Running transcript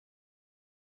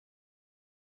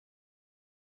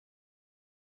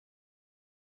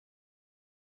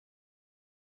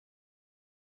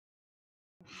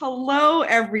Hello,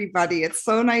 everybody. It's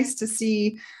so nice to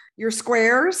see your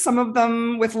squares, some of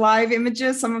them with live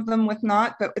images, some of them with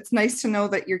not, but it's nice to know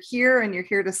that you're here and you're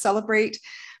here to celebrate.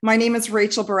 My name is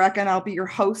Rachel Barecca, and I'll be your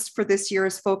host for this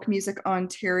year's Folk Music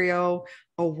Ontario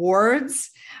Awards.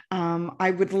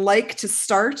 I would like to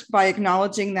start by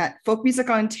acknowledging that Folk Music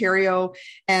Ontario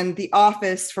and the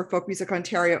Office for Folk Music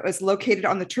Ontario is located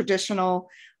on the traditional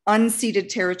unceded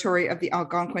territory of the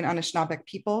Algonquin Anishinaabeg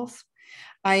peoples.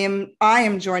 I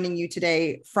am joining you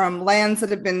today from lands that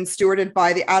have been stewarded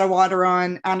by the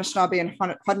Attawaddaron, Anishinaabe, and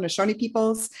Haudenosaunee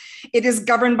peoples. It is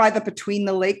governed by the Between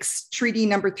the Lakes Treaty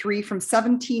Number 3 from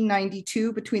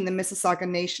 1792 between the Mississauga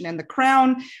Nation and the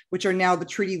Crown, which are now the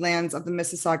treaty lands of the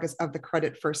Mississaugas of the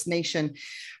Credit First Nation.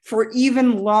 For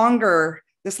even longer,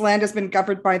 this land has been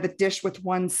governed by the Dish with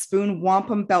One Spoon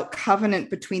Wampum Belt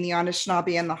Covenant between the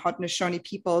Anishinaabe and the Haudenosaunee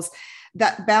peoples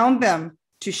that bound them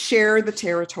to share the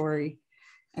territory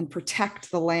and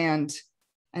protect the land.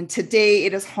 And today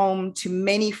it is home to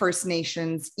many First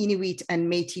Nations, Inuit, and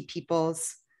Métis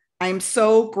peoples. I am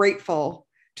so grateful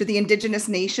to the Indigenous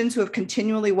nations who have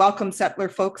continually welcomed settler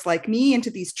folks like me into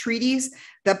these treaties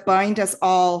that bind us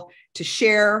all to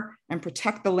share and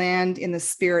protect the land in the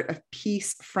spirit of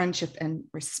peace, friendship, and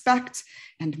respect,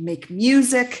 and make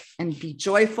music and be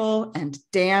joyful and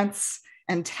dance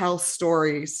and tell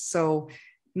stories. So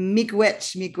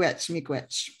miigwech, miigwech,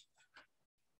 miigwech.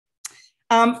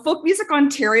 Folk Music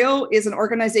Ontario is an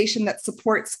organization that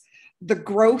supports the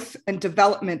growth and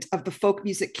development of the folk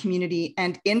music community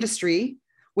and industry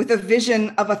with a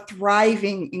vision of a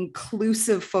thriving,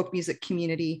 inclusive folk music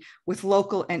community with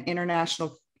local and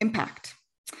international impact.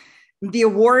 The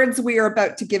awards we are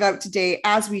about to give out today,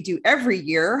 as we do every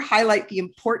year, highlight the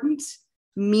important,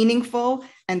 meaningful,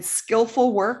 and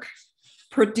skillful work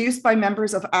produced by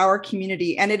members of our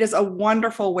community. And it is a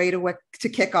wonderful way to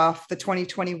kick off the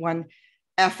 2021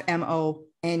 FMO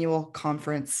annual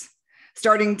conference.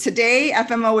 Starting today,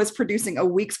 FMO is producing a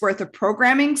week's worth of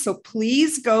programming, so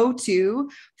please go to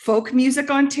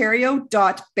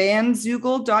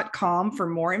folkmusicontario.bandzoogle.com for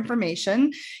more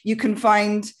information. You can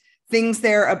find things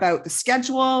there about the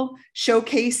schedule,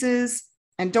 showcases,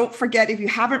 and don't forget, if you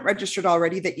haven't registered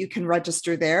already, that you can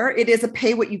register there. It is a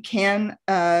pay what you can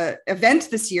event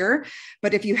this year,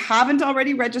 but if you haven't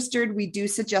already registered, we do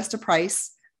suggest a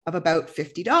price of about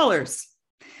 $50.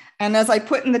 And as I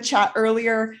put in the chat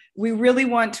earlier, we really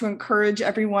want to encourage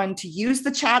everyone to use the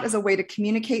chat as a way to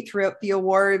communicate throughout the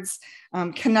awards,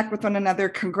 connect with one another,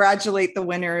 congratulate the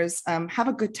winners, have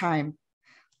a good time.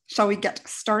 Shall we get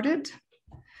started?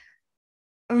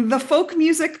 The Folk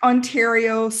Music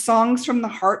Ontario Songs from the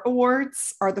Heart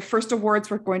Awards are the first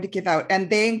awards we're going to give out, and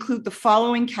they include the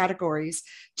following categories: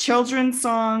 children's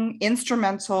song,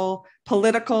 instrumental,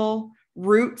 political,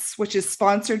 Roots, which is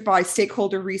sponsored by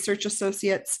Stakeholder Research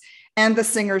Associates, and the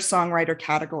singer-songwriter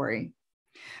category.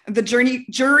 The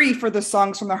jury for the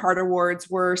Songs from the Heart Awards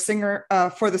were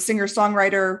for the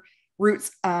singer-songwriter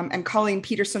Roots and Colleen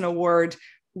Peterson Award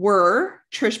were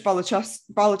Trish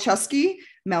Balachuski,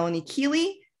 Melanie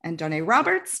Keeley, and Dione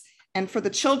Roberts. And for the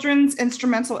Children's,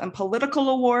 Instrumental, and Political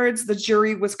Awards, the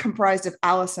jury was comprised of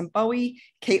Alison Bowie,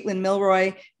 Caitlin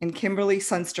Milroy, and Kimberly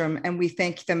Sundstrom, and we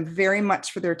thank them very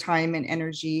much for their time and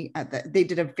energy. They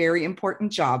did a very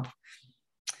important job.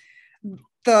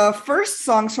 The first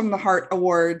Songs from the Heart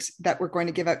Award that we're going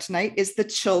to give out tonight is the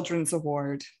Children's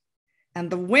Award. And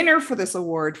the winner for this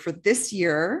award for this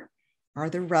year are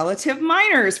the Relative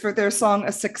Minors for their song,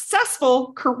 A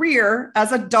Successful Career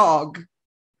as a Dog.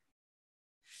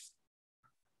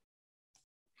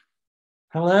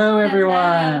 Hello, everyone.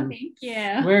 Hello, thank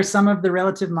you. We're some of the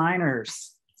Relative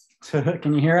Minors.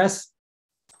 Can you hear us?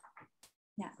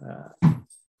 Yeah.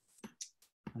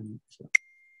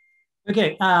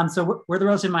 Okay, so we're the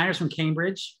Relative Minors from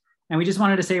Cambridge, and we just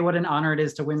wanted to say what an honor it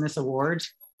is to win this award.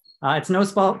 It's no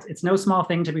small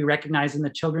thing to be recognized in the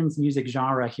children's music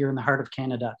genre here in the heart of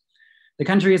Canada. The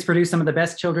country has produced some of the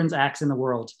best children's acts in the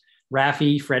world: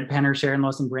 Raffi, Fred Penner, Sharon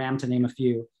Lawson Graham, to name a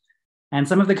few. And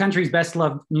some of the country's best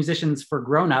loved musicians for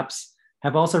grown-ups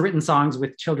have also written songs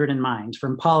with children in mind,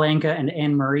 from Paul Anka and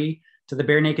Anne Murray to the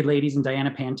Bare Naked Ladies and Diana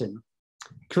Panton.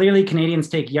 Clearly, Canadians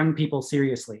take young people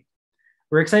seriously.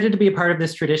 We're excited to be a part of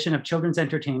this tradition of children's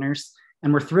entertainers,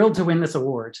 and we're thrilled to win this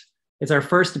award. It's our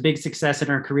first big success in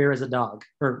our career as a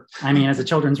as a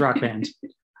children's rock band.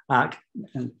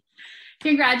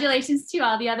 Congratulations to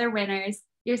all the other winners.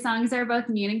 Your songs are both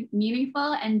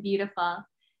meaningful and beautiful.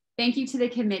 Thank you to the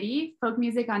committee, Folk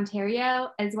Music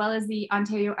Ontario, as well as the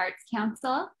Ontario Arts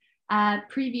Council.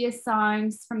 Previous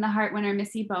Songs from the Heart winner,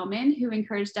 Missy Bowman, who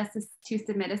encouraged us to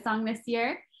submit a song this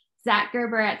year. Zach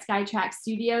Gerber at Skytrack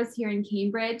Studios here in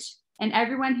Cambridge, and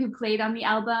everyone who played on the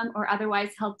album or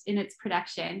otherwise helped in its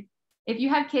production. If you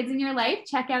have kids in your life,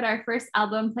 check out our first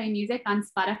album, Play Music, on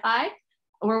Spotify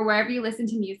or wherever you listen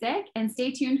to music, and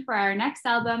stay tuned for our next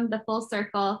album, The Full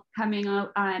Circle, coming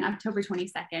out on October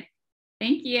 22nd.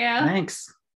 Thank you.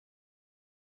 Thanks.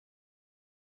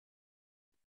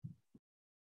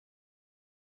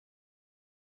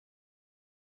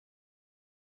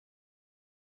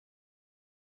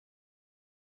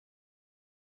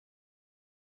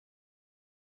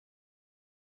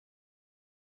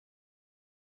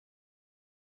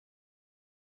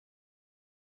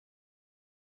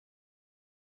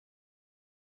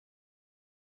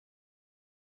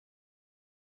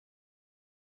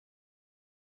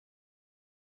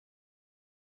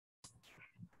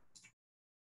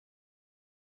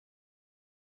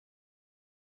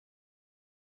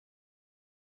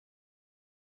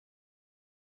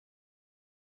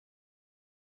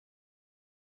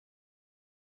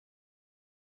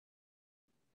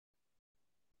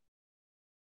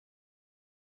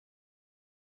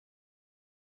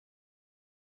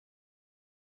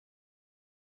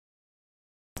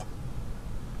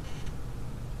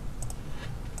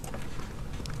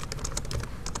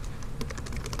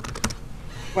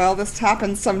 Well, this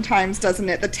happens sometimes, doesn't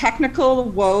it? The technical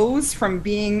woes from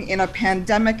being in a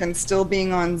pandemic and still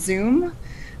being on Zoom.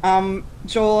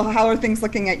 Joel, how are things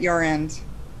looking at your end?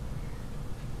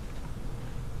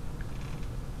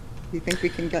 Do you think we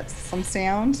can get some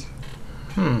sound?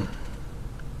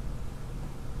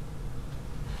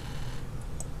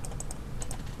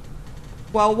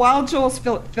 Well, while Joel's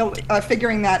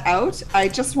figuring that out, I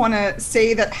just want to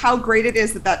say that how great it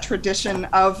is that that tradition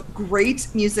of great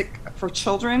music for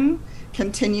children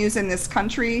continues in this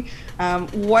country.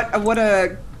 What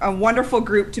a wonderful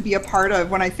group to be a part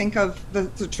of when I think of the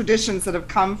traditions that have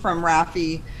come from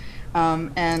Raffi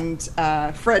and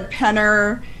Fred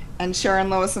Penner and Sharon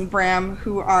Lois and Bram,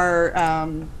 who are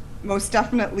most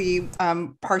definitely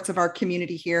parts of our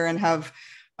community here and have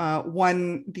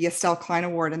won the Estelle Klein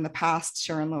Award in the past,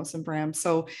 Sharon Lois and Bram.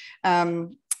 So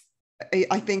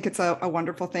I think it's a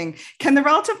wonderful thing. Can the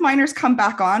relative minors come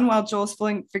back on while Joel's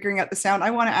figuring out the sound? I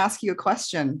want to ask you a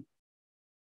question.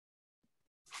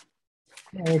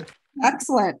 Okay.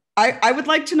 Excellent. I would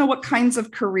like to know what kinds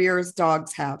of careers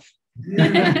dogs have.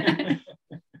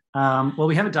 Well,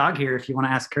 we have a dog here if you want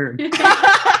to ask her.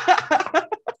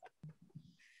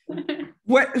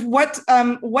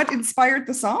 What inspired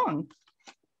the song?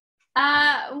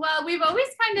 Well, we've always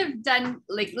kind of done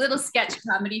like little sketch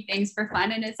comedy things for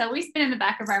fun, and it's always been in the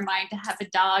back of our mind to have a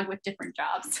dog with different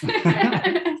jobs.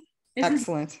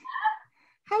 Excellent.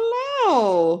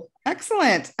 Hello.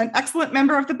 Excellent. An excellent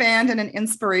member of the band and an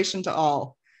inspiration to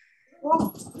all.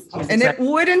 And it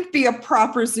wouldn't be a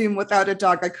proper Zoom without a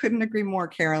dog. I couldn't agree more,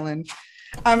 Carolyn.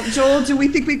 Joel, do we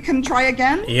think we can try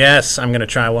again? Yes, I'm going to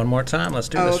try one more time. Let's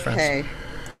do this, friends. Okay.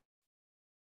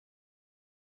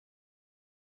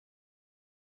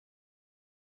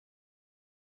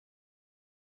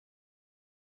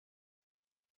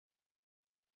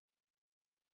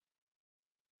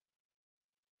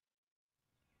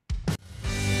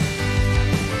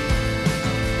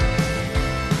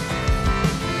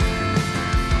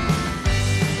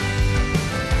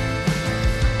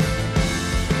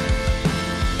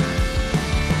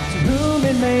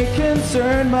 May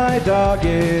concern, my dog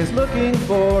is looking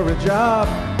for a job.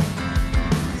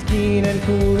 He's keen and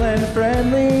cool and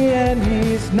friendly, and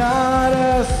he's not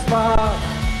a spot.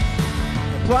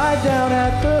 Applied down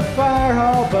at the fire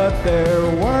hall, but there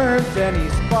weren't any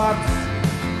spots.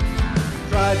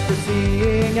 Tried for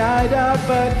seeing eye dot,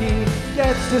 but he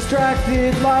gets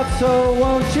distracted lots, so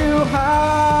won't you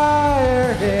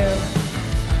hire him?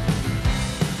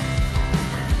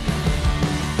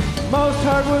 Most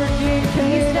hardworking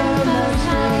kid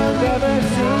I've ever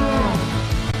seen.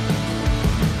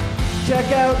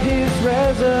 Check out his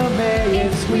resume,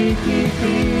 it's squeaky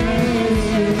clean.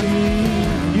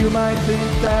 You might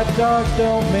think that dogs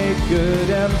don't make good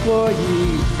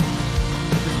employees.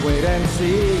 Just wait and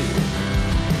see.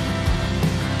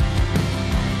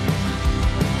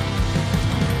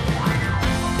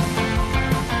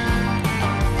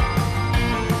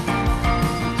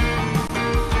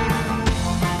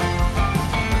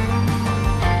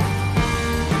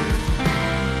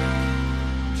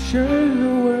 Sure,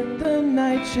 he'll work the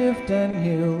night shift and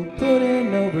he'll put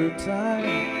in overtime.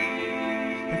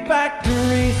 In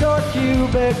factories or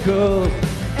cubicles,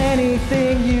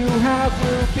 anything you have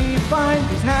will be fine.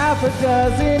 There's half a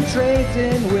dozen trades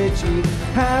in which he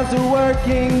has a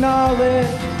working knowledge.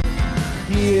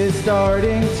 He is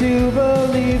starting to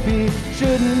believe he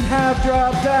shouldn't have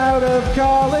dropped out of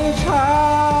college.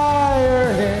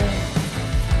 Hire him.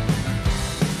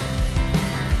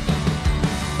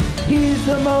 He's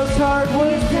the most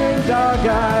hard-working dog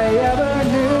I ever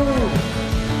knew.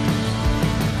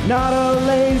 Not a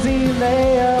lazy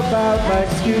layabout like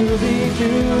Scooby-Doo.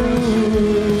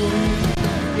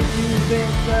 If you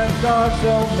think that dogs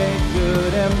don't make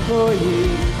good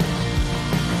employees,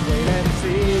 wait and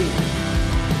see.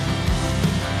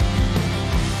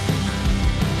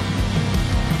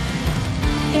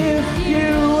 If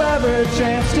you ever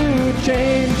chance to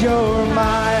change your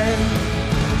mind,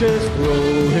 just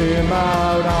throw him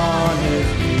out on his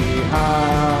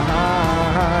behind.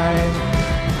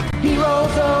 He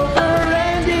rolls over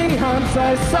and he hunts.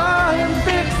 I saw him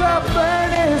fix a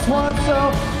furnace once,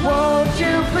 so won't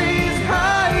you please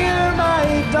hire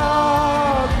my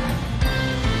dog?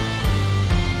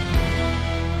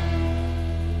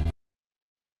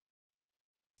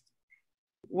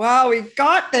 Wow, we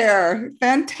got there.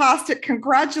 Fantastic.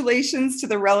 Congratulations to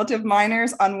the Relative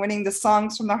Minors on winning the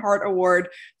Songs from the Heart Award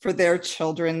for their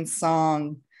children's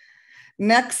song.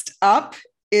 Next up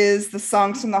is the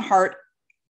Songs from the Heart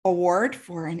Award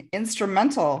for an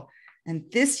instrumental. And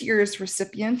this year's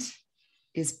recipient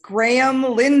is Graham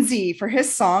Lindsey for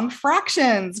his song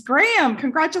Fractions. Graham,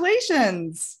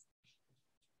 congratulations.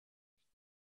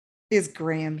 Is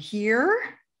Graham here?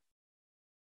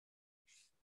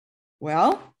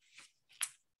 Well,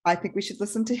 I think we should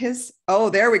listen to his. Oh,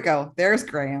 there we go. There's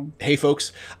Graham. Hey,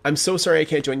 folks. I'm so sorry I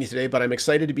can't join you today, but I'm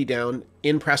excited to be down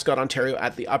in Prescott, Ontario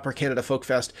at the Upper Canada Folk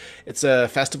Fest. It's a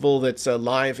festival that's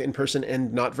live in person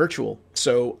and not virtual.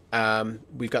 So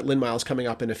we've got Lynn Miles coming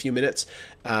up in a few minutes.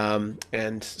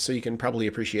 And so you can probably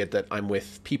appreciate that I'm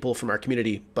with people from our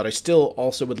community, but I still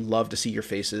also would love to see your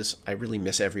faces. I really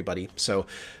miss everybody. So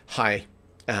hi.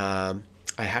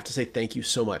 I have to say thank you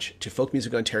so much to Folk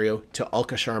Music Ontario, to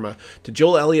Alka Sharma, to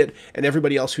Joel Elliott, and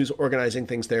everybody else who's organizing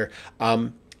things there.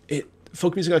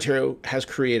 Folk Music Ontario has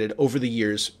created, over the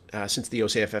years, since the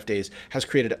OCFF days, has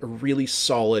created a really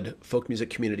solid folk music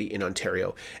community in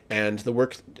Ontario. And the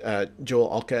work, Joel,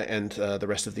 Alka, and the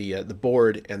rest of the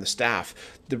board and the staff,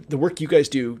 the work you guys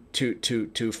do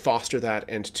to foster that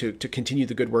and to continue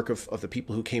the good work of the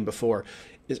people who came before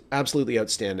is absolutely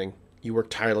outstanding. You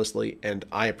work tirelessly, and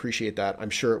I appreciate that.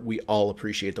 I'm sure we all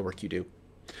appreciate the work you do.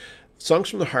 Songs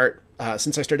from the Heart,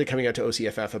 since I started coming out to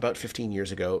OCFF about 15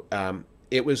 years ago,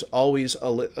 it was always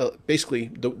basically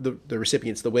the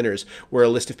recipients, the winners, were a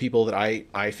list of people that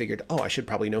I figured, oh, I should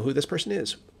probably know who this person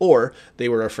is. Or they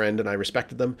were a friend and I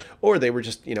respected them, or they were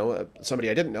just,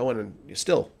 somebody I didn't know, and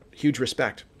still huge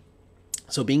respect.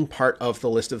 So being part of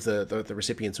the list of the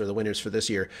recipients or the winners for this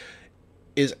year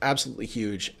is absolutely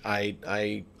huge.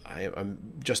 I'm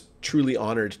just truly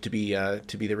honored to be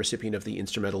the recipient of the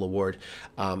Instrumental Award.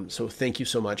 So thank you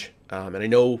so much. And I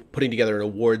know putting together an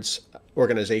awards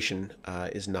organization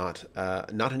is not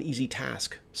an easy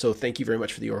task. So thank you very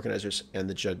much for the organizers and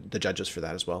the judges for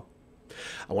that as well.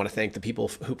 I want to thank the people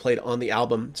who played on the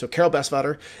album. So Carol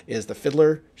Bestvater is the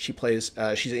fiddler. She plays,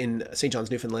 she's in St. John's,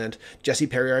 Newfoundland. Jesse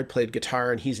Perriard played guitar,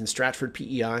 and he's in Stratford,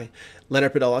 PEI.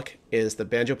 Leonard Podolak is the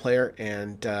banjo player,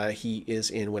 and he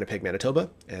is in Winnipeg, Manitoba,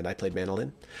 and I played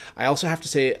mandolin. I also have to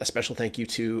say a special thank you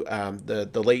to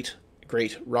the late,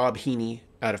 great Rob Heaney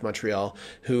out of Montreal,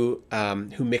 who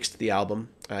mixed the album.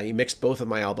 He mixed both of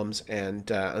my albums,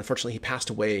 and unfortunately he passed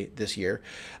away this year,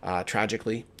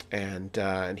 tragically.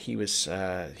 And he was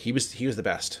the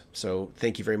best. So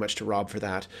thank you very much to Rob for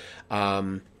that.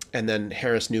 And then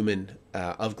Harris Newman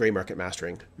of Grey Market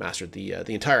Mastering mastered the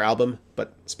entire album,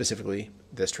 but specifically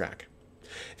this track.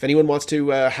 If anyone wants to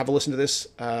have a listen to this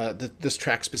this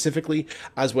track specifically,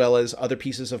 as well as other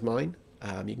pieces of mine,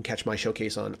 you can catch my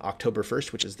showcase on October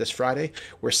 1st, which is this Friday.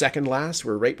 We're second last.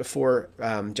 We're right before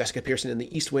Jessica Pearson in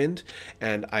the East Wind,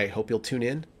 and I hope you'll tune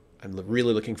in. I'm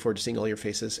really looking forward to seeing all your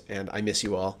faces, and I miss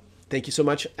you all. Thank you so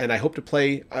much, and I hope to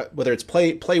play, whether it's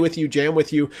play with you, jam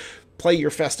with you, play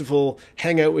your festival,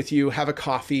 hang out with you, have a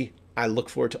coffee. I look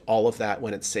forward to all of that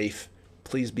when it's safe.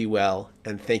 Please be well,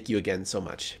 and thank you again so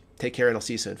much. Take care, and I'll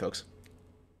see you soon, folks.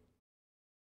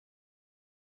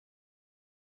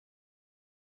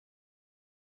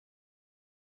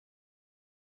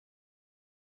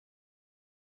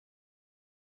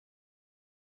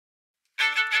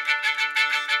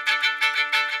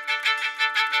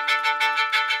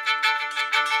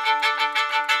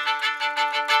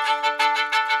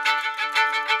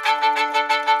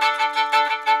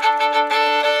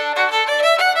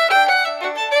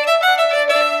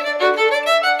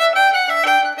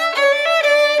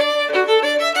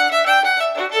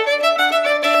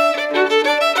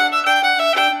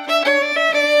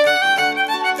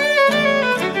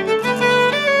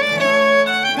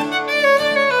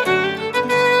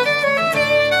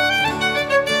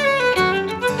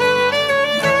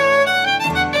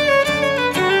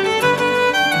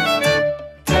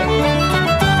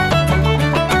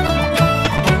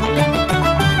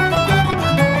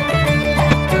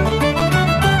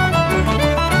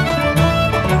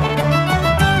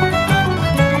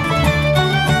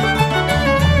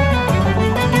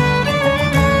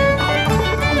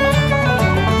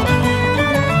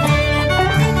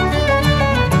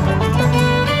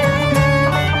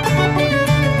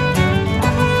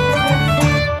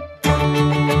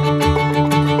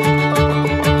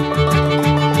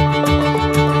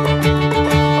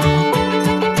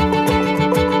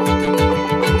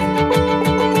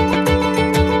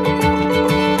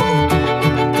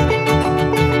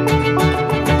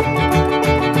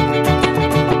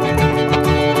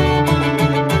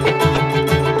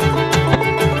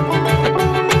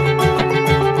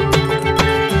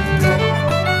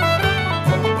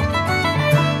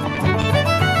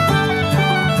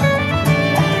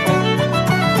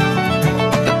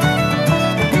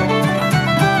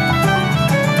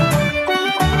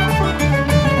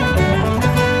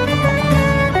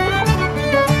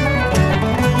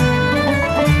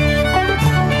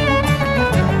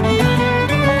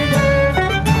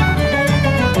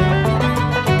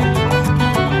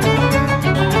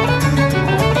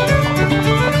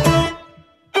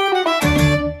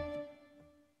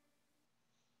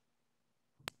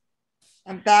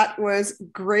 And that was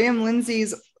Graham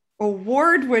Lindsey's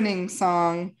award-winning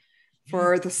song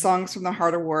for the Songs from the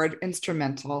Heart Award,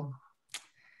 instrumental.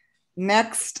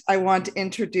 Next, I want to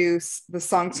introduce the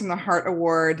Songs from the Heart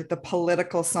Award, the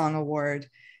Political Song Award.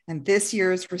 And this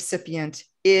year's recipient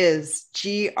is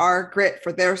G.R. Gritt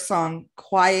for their song,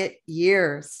 Quiet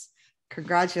Years.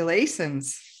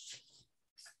 Congratulations.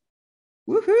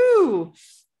 Woohoo!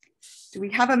 Do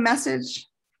we have a message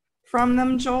from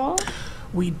them, Joel?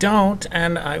 We don't,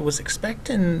 and I was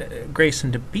expecting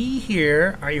Grayson to be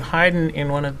here. Are you hiding in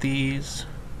one of these?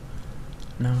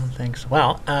 No, thanks.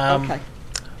 Well, Okay.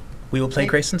 we will play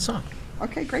Grayson's song.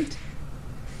 Okay, great.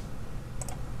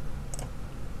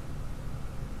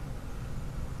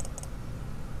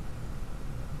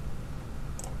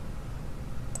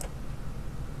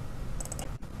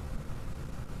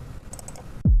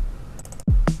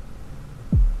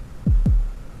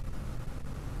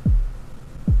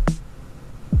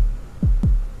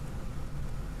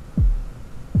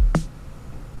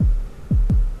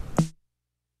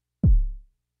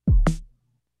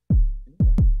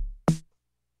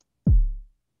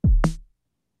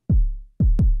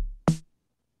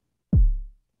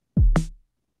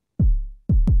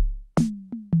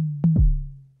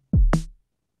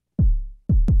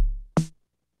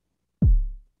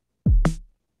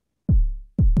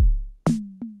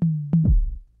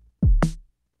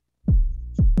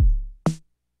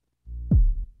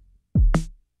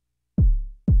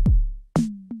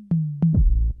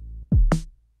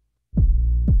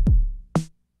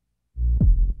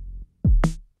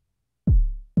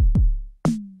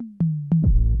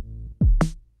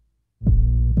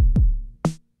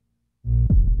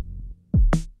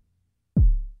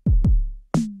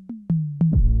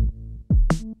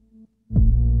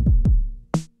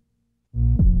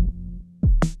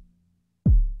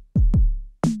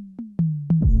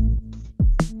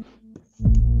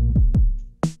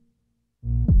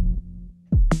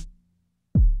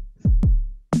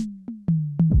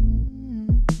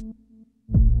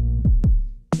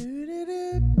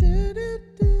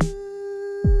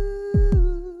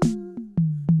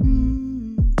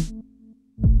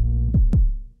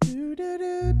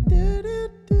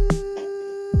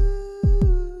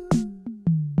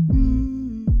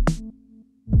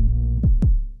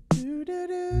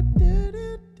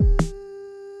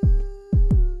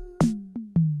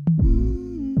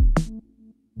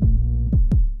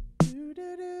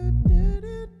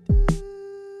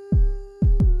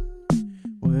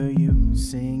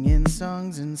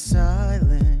 songs in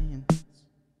silence,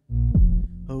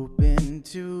 hoping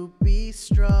to be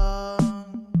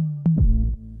strong,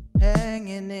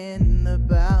 hanging in the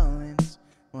balance,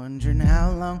 wondering how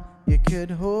long you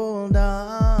could hold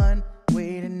on,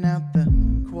 waiting out the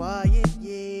quiet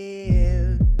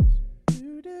years.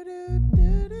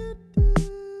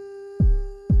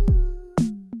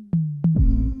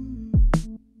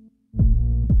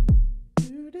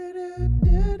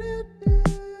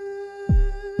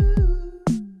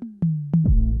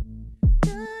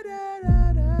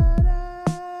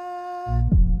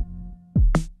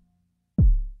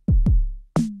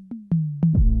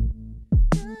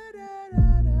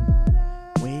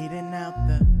 Waiting out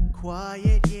the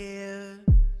quiet years.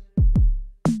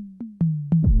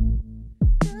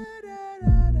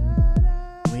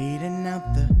 Waiting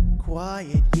out the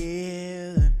quiet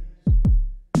years.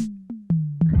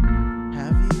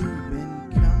 Have you been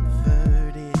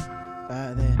comforted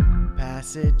by the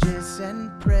passages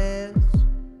and prayers?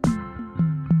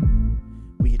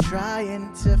 Were you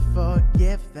trying to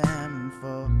forgive them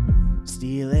for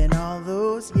stealing all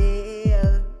those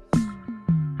years?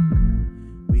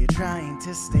 Were you trying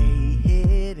to stay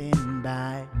hidden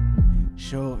by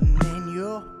shortening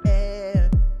your hair?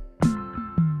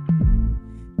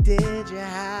 Did you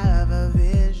have a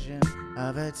vision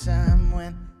of a time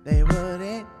when they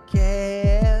wouldn't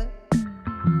care?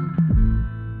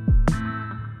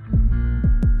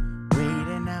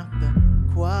 Waiting out the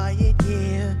quiet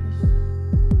years.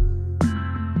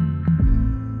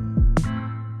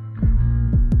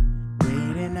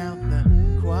 Waiting out the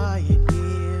quiet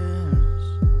years.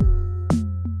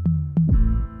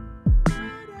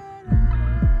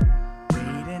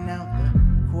 Waiting out the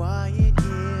quiet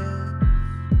years.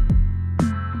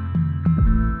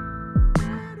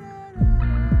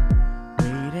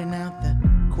 Waiting out the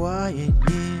quiet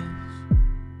years.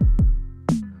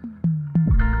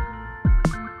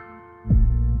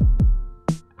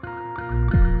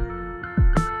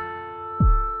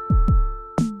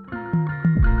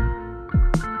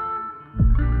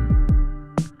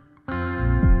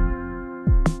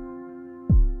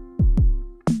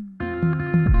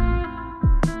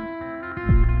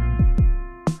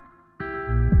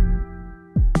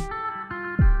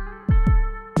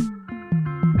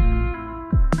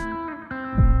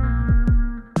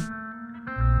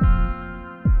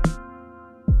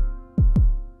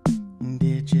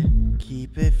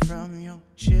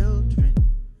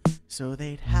 so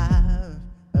they'd have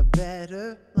a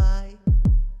better life.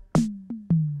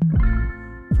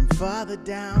 From father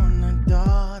down to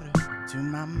daughter, to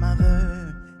my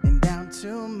mother and down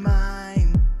to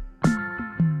mine.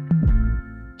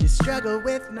 Just struggle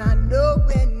with not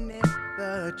knowing if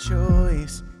the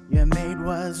choice you made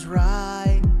was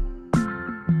right.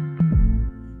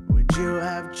 Would you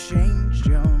have changed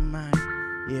your mind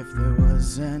if there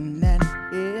was an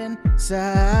end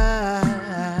inside?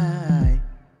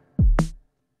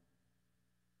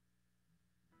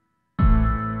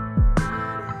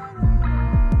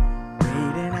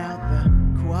 Waiting out the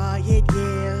quiet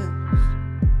years,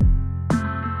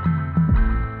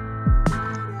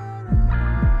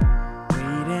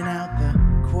 waiting out the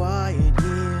quiet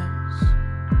years,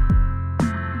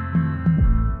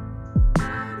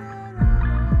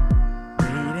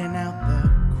 waiting out the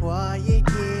quiet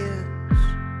years,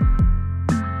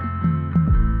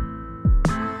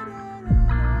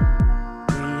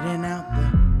 waiting out the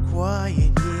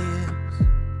quiet years,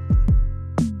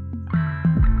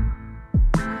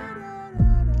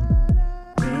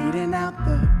 waiting out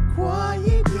the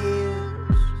quiet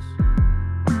years,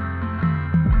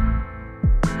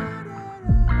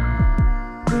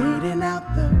 waiting out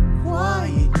the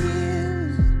quiet years,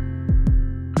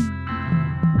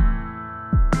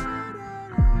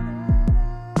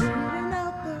 waiting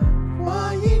out the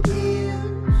quiet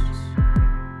years,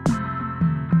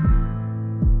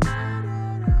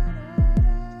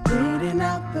 waiting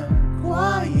out the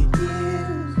quiet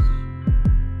years,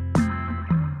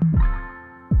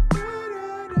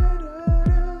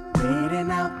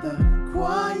 waiting out the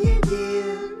quiet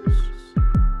years,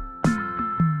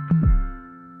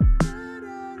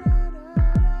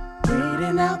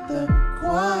 waiting out the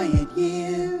quiet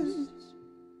years.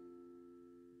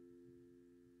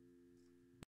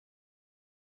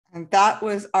 And that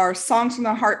was our Songs from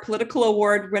the Heart Political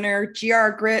Award winner,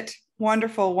 G.R. Gritt.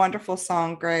 Wonderful, wonderful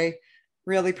song, Gray.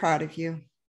 Really proud of you.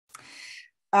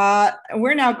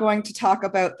 We're now going to talk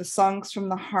about the Songs from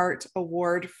the Heart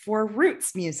Award for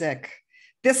Roots Music.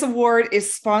 This award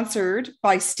is sponsored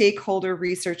by Stakeholder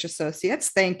Research Associates.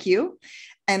 Thank you.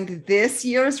 And this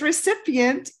year's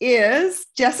recipient is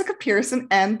Jessica Pearson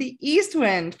and the East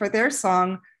Wind for their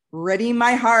song, Ready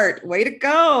My Heart. Way to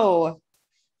go.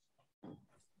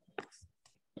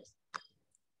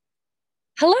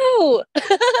 Hello.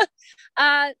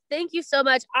 Thank you so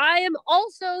much. I am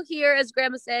also here, as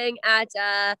Graham was saying, at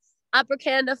Opera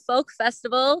Canada Folk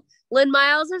Festival. Lynn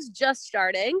Miles is just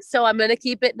starting, so I'm going to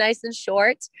keep it nice and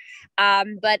short.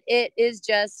 But it is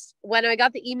just, when I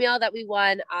got the email that we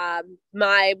won,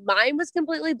 my mind was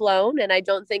completely blown, and I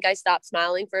don't think I stopped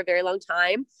smiling for a very long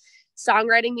time.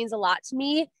 Songwriting means a lot to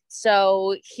me.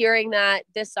 So hearing that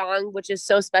this song, which is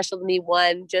so special to me,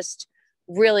 won, just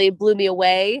really blew me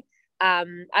away.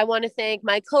 I want to thank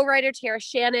my co-writer, Tara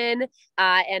Shannon,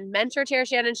 and mentor, Tara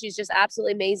Shannon. She's just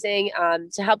absolutely amazing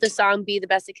to help this song be the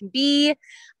best it can be.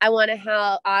 I want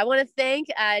to thank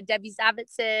Debbie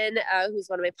Zavitson, who's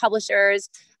one of my publishers,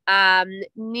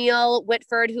 Neil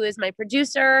Whitford, who is my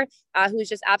producer, who's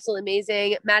just absolutely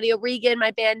amazing, Mattie O'Regan,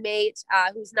 my bandmate,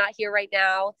 who's not here right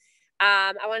now.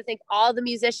 I want to thank all the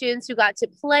musicians who got to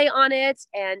play on it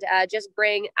and just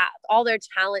bring all their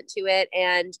talent to it.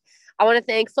 And I want to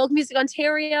thank Folk Music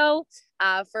Ontario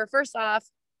for, first off,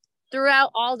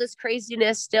 throughout all this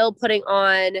craziness, still putting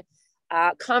on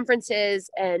conferences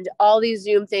and all these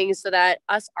Zoom things so that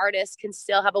us artists can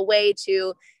still have a way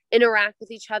to interact with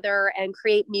each other and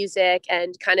create music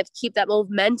and kind of keep that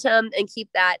momentum and keep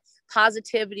that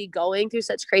positivity going through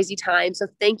such crazy times. So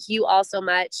thank you all so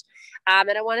much.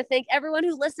 And I want to thank everyone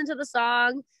who listened to the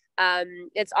song.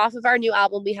 It's off of our new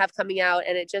album we have coming out,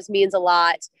 and it just means a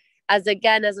lot as a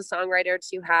songwriter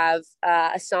to have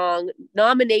a song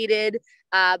nominated,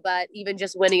 but even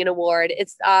just winning an award.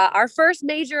 It's our first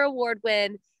major award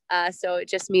win. So it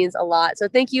just means a lot. So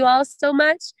thank you all so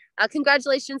much.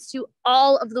 Congratulations to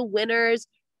all of the winners.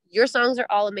 Your songs are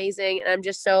all amazing. And I'm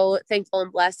just so thankful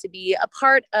and blessed to be a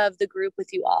part of the group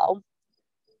with you all.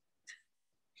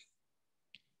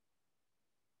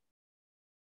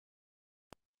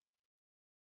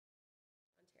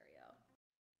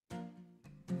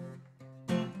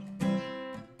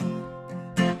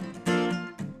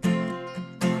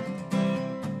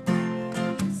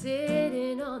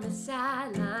 Sitting on the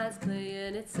sidelines,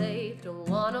 playing it safe. Don't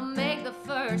wanna make the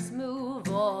first move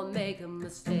or make a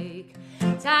mistake.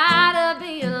 Tired of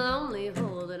being lonely,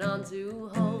 holding on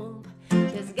to hope.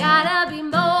 There's gotta be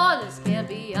more, this can't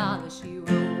be all that she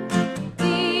wrote.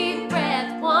 Deep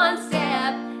breath, one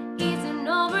step, easing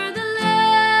over the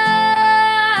line.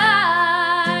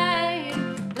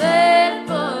 Left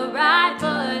foot, right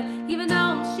foot, even though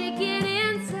I'm shaking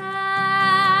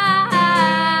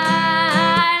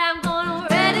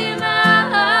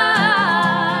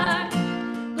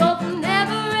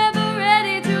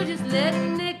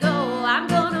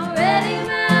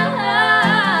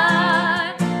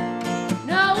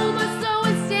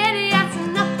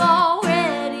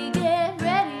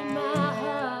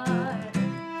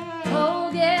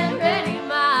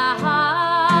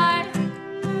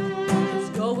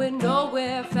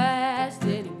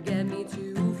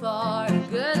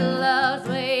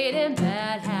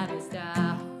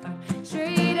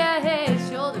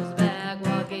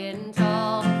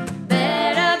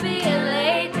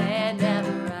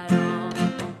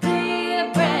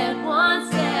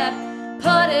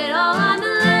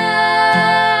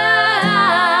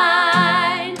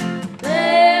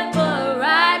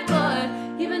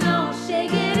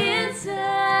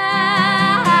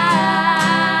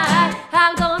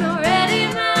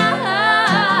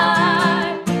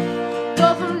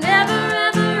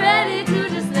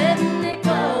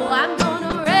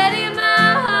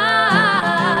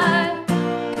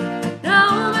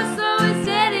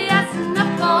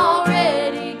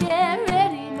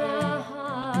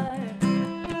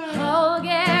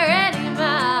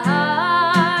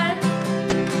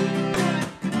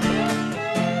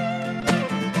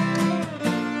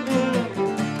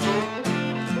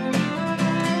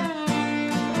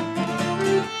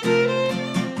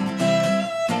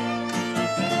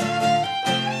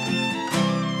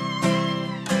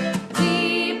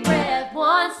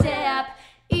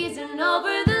easing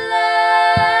over the line.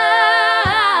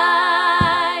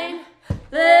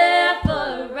 Left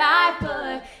foot, right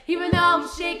foot, even though I'm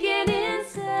shaking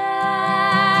inside.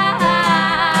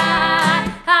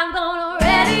 I'm gonna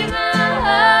ready my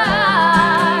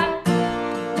heart.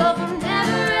 Go from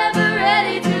never ever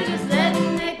ready to just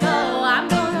letting it go. I'm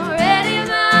gonna ready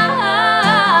my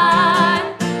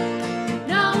heart.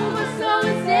 No more slow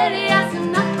and steady, that's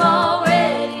enough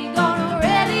already. Gonna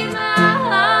ready my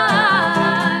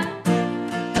heart.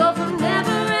 Go from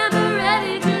never ever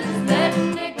ready to just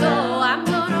letting it go. I'm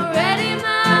gonna ready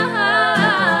my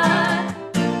heart.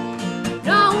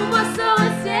 No more slow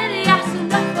and steady, that's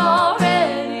enough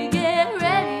already. Get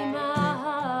ready my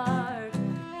heart.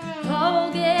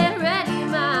 Oh, get ready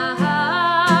my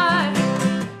heart.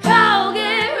 Oh,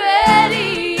 get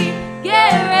ready,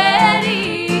 get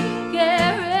ready,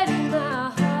 get ready my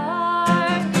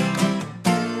heart.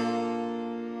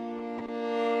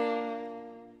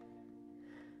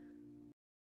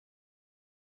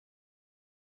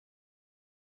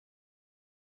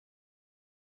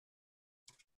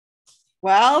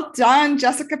 Well done,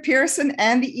 Jessica Pearson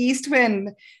and the East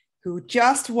Wind, who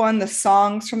just won the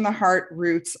Songs from the Heart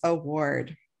Roots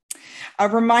Award. A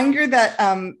reminder that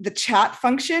the chat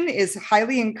function is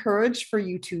highly encouraged for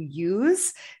you to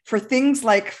use for things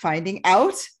like finding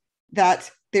out that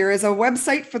there is a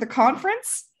website for the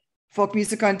conference,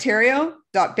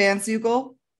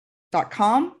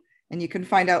 folkmusicontario.bandzoogle.com, and you can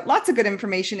find out lots of good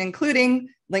information, including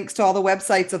links to all the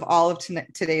websites of all of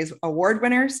today's award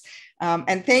winners.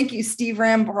 And thank you, Steve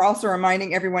Ram, for also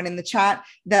reminding everyone in the chat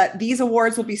that these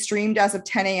awards will be streamed as of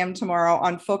 10 a.m. tomorrow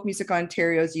on Folk Music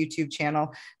Ontario's YouTube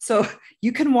channel. So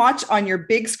you can watch on your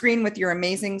big screen with your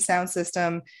amazing sound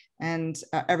system, and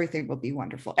everything will be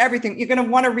wonderful. Everything, you're going to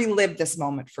want to relive this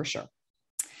moment for sure.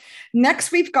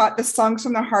 Next, we've got the Songs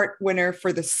from the Heart winner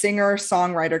for the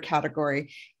singer-songwriter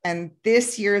category. And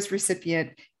this year's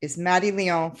recipient is Mattie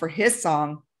Leon for his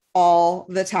song, All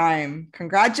the Time.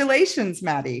 Congratulations,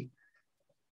 Mattie.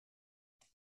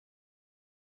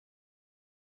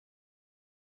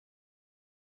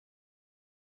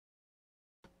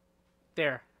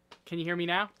 There. Can you hear me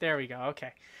now? There we go.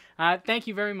 Okay. Thank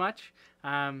you very much.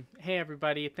 Hey,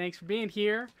 everybody. Thanks for being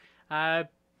here.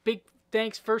 Big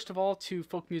thanks, first of all, to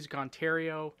Folk Music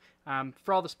Ontario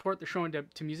for all the support they're showing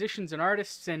to musicians and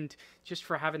artists, and just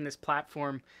for having this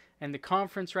platform. And the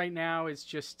conference right now is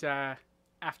just,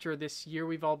 after this year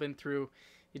we've all been through,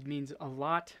 it means a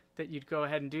lot that you'd go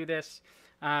ahead and do this.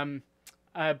 A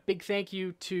big thank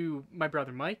you to my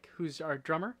brother Mike, who's our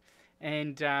drummer,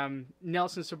 and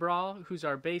Nelson Sobral, who's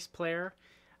our bass player.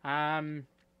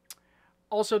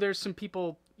 Also, there's some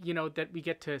people, you know, that we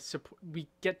get to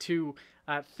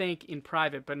thank in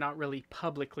private, but not really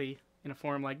publicly in a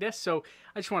forum like this. So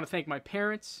I just want to thank my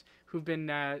parents, who've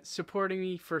been supporting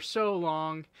me for so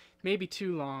long, maybe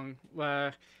too long,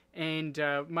 and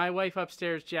my wife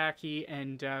upstairs, Jackie,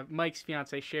 and Mike's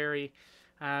fiance, Sherry.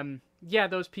 Yeah,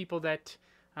 those people that,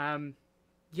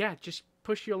 yeah, just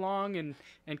push you along and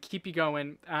keep you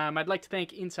going. I'd like to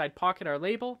thank Inside Pocket, our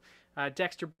label,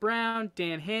 Dexter Brown,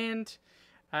 Dan Hand,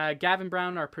 Gavin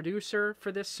Brown, our producer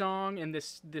for this song and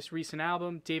this recent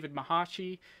album, David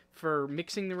Mahashi for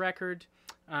mixing the record,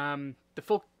 the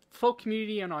folk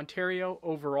community in Ontario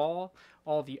overall,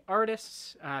 all the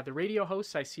artists, the radio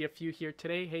hosts, I see a few here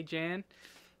today, hey Jan,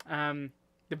 the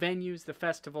venues, the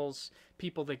festivals,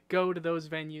 people that go to those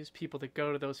venues, people that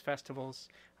go to those festivals.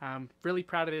 Really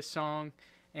proud of this song,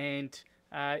 and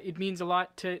it means a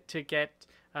lot to get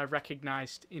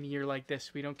recognized in a year like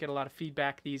this. We don't get a lot of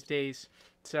feedback these days,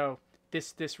 so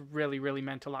this really, really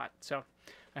meant a lot. So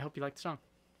I hope you like the song.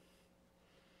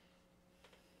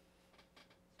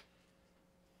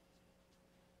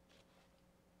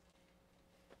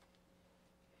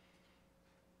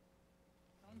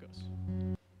 Song goes.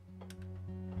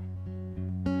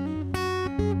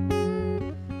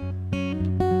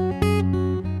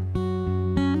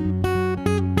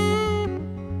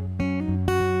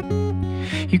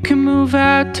 You can move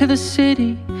out to the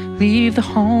city, leave the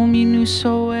home you knew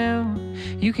so well.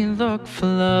 You can look for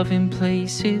love in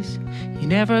places you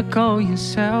never go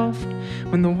yourself.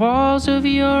 When the walls of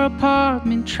your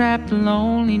apartment trap the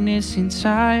loneliness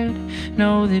inside,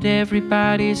 know that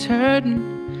everybody's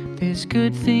hurting. There's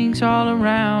good things all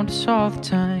around us all the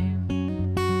time.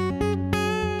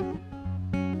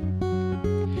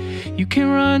 You can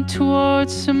run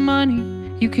towards some money,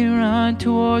 you can run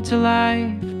towards a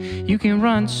life. You can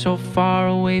run so far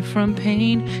away from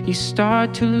pain, you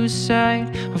start to lose sight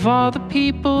of all the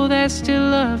people that still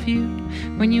love you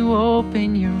when you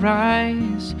open your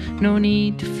eyes. No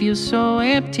need to feel so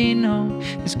empty, no,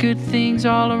 there's good things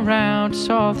all around us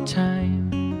all the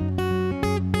time.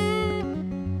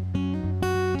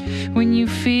 When you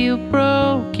feel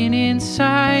broken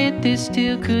inside, there's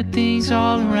still good things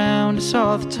all around us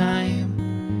all the time.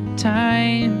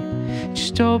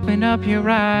 Just open up your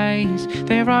eyes.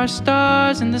 There are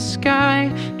stars in the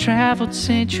sky, traveled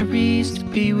centuries to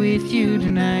be with you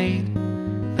tonight.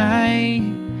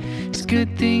 There's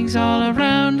good things all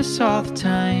around us all the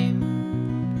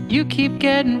time. You keep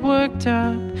getting worked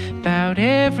up about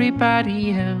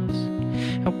everybody else.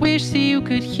 I wish that you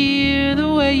could hear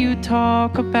the way you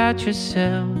talk about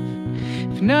yourself.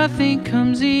 If nothing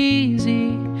comes easy,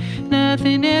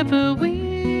 nothing ever will.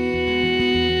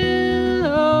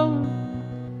 Oh.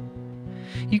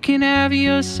 You can have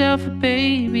yourself a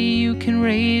baby, you can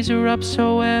raise her up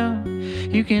so well.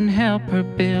 You can help her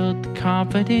build the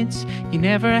confidence you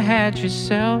never had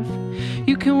yourself.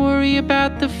 You can worry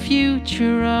about the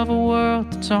future of a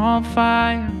world that's on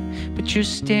fire, but you're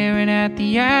staring at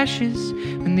the ashes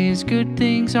when there's good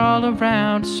things all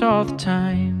around us all the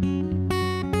time.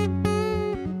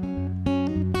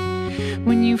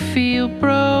 When you feel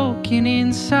broken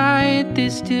inside,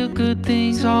 there's still good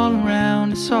things all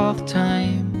around us all the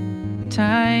time.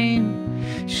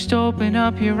 Just open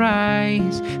up your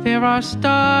eyes. There are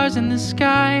stars in the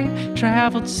sky,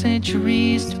 traveled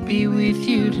centuries to be with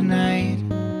you tonight.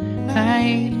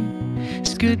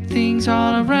 There's good things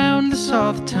all around us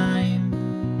all the time.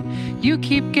 You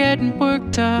keep getting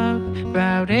worked up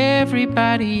about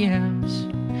everybody else.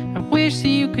 I wish that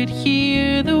you could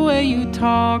hear the way you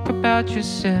talk about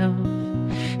yourself.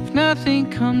 If nothing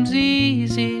comes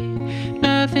easy,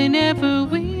 nothing ever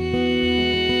will.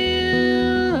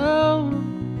 Oh,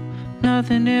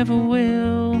 nothing ever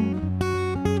will.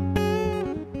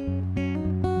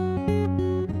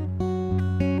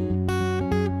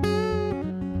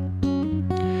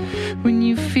 When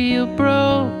you feel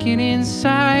broken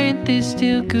inside, there's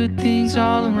still good things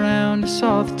all around us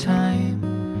all the time.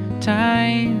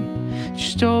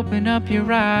 Just open up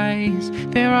your eyes.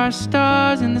 There are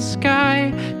stars in the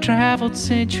sky, traveled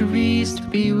centuries to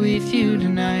be with you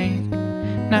tonight.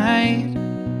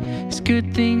 There's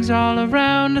good things all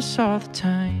around us all the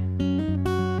time.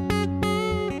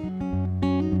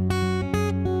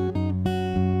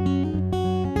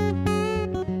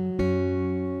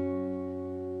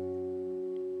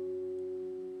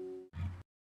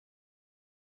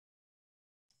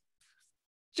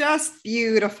 Just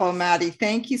beautiful, Mattie.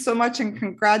 Thank you so much and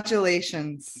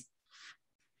congratulations.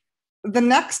 The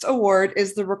next award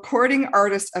is the Recording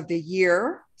Artist of the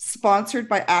Year, sponsored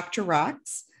by ACTRA.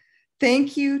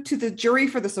 Thank you to the jury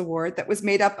for this award that was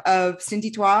made up of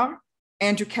Cindy Dwyer,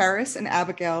 Andrew Karras, and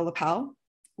Abigail Lapel.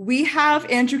 We have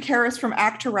Andrew Karras from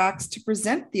ACTRA to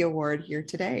present the award here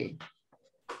today.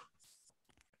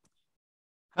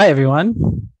 Hi,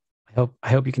 everyone. I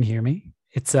hope you can hear me.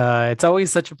 It's always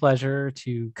such a pleasure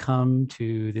to come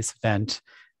to this event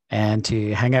and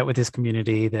to hang out with this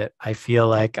community that I feel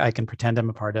like I can pretend I'm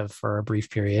a part of for a brief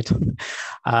period.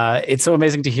 It's so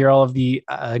amazing to hear all of the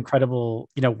incredible,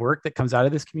 work that comes out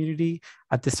of this community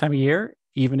at this time of year,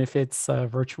 even if it's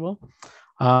virtual.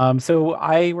 So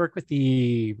I work with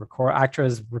the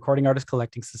ACTRA's Recording Artist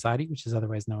Collecting Society, which is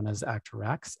otherwise known as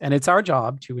ACTRA, and it's our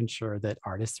job to ensure that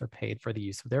artists are paid for the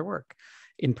use of their work.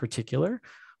 In particular,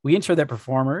 we ensure that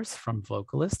performers, from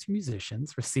vocalists to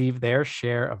musicians, receive their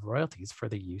share of royalties for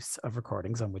the use of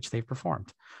recordings on which they've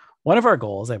performed. One of our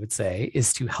goals, I would say,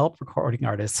 is to help recording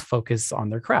artists focus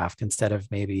on their craft instead of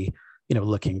maybe,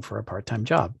 looking for a part-time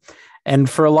job. And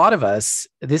for a lot of us,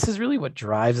 this is really what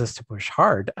drives us to push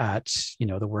hard at,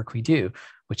 the work we do,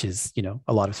 which is,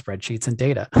 a lot of spreadsheets and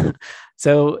data.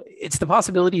 So it's the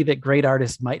possibility that great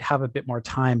artists might have a bit more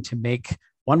time to make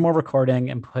one more recording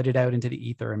and put it out into the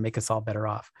ether and make us all better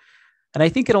off. And I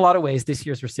think in a lot of ways, this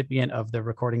year's recipient of the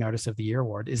Recording Artist of the Year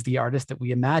award is the artist that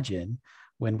we imagine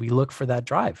when we look for that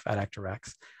drive at ACTRA.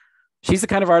 She's the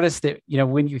kind of artist that,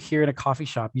 when you hear in a coffee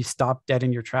shop, you stop dead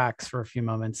in your tracks for a few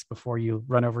moments before you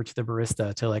run over to the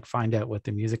barista to find out what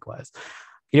the music was.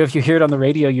 If you hear it on the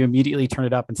radio, you immediately turn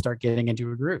it up and start getting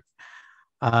into a groove.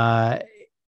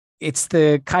 It's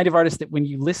the kind of artist that when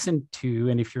you listen to,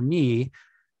 and if you're me,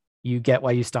 you get why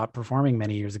you stopped performing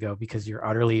many years ago, because you're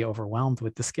utterly overwhelmed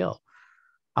with the skill.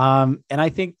 And I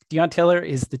think Dione Taylor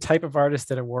is the type of artist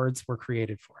that awards were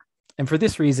created for. And for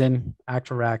this reason,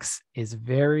 ACTRA is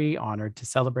very honored to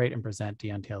celebrate and present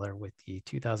Dione Taylor with the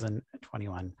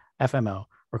 2021 FMO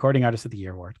Recording Artist of the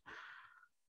Year Award.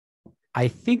 I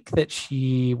think that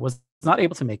she was not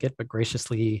able to make it, but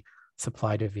graciously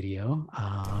supplied a video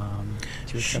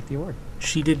to accept the award.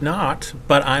 She did not,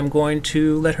 but I'm going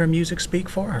to let her music speak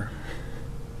for her.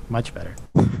 Much better.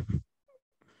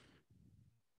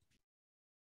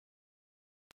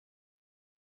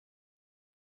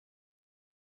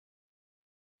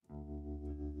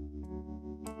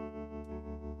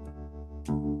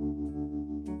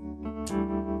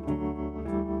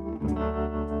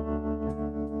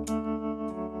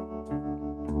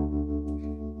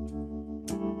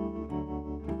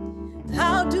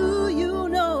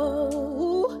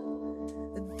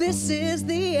 this is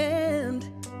the end,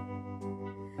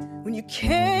 when you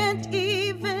can't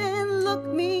even look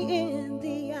me in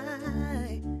the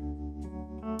eye.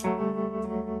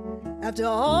 After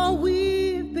all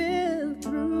we've been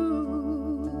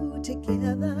through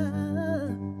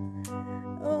together,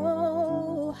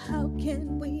 oh, how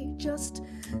can we just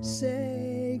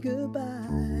say goodbye?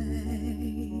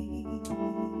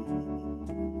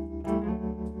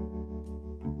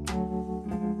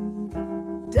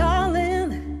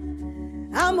 Darling,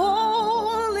 I'm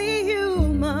only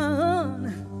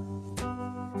human,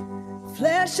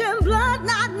 flesh and blood,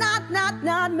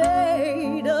 not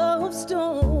made of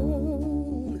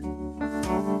stone.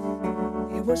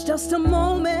 It was just a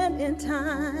moment in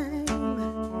time,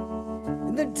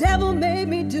 and the devil made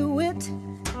me do it.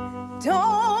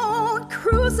 Don't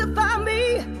crucify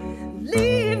me,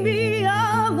 leave me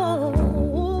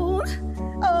alone.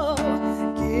 Oh,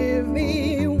 give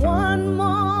me one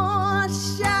more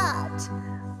shot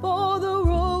for the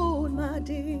road, my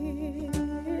dear.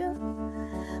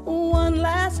 One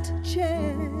last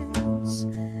chance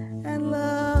and love.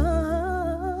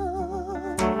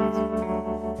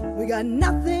 We got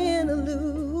nothing to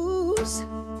lose,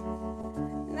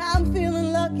 and I'm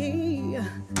feeling lucky.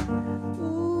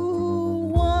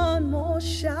 Ooh, one more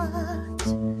shot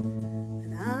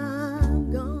and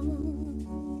I'm gone.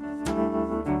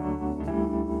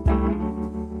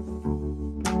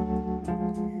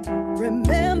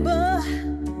 Remember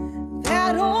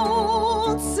that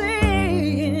old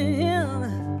saying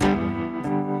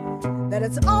that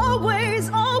it's always,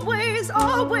 always,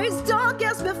 always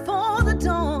darkest before the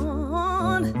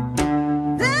dawn.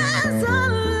 There's a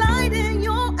light in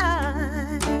your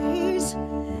eyes,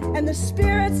 and the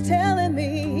Spirit's telling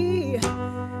me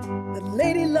that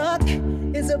Lady Luck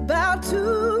is about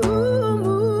to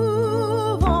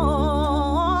move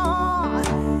on.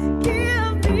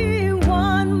 Give me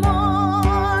one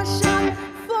more shot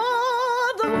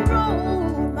for the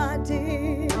road, my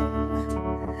dear.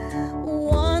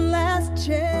 One last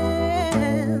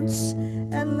chance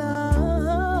and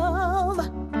love.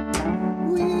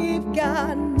 We've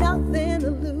got nothing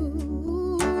to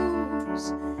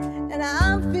lose, and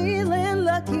I'm feeling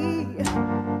lucky.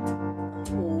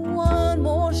 One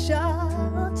more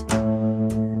shot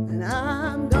and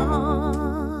I'm gone.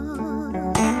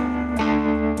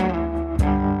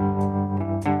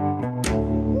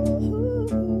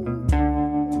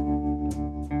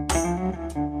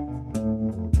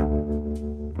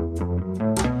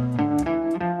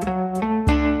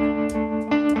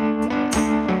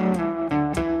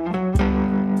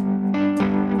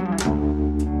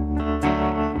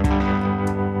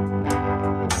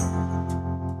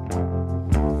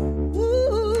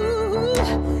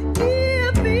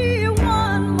 Give me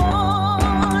one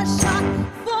more shot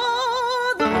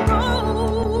for the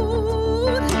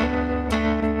road.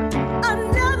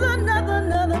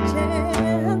 Another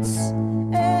chance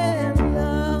and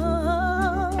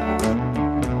love.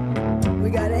 We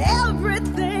got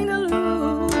everything to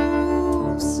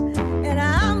lose, and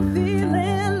I'm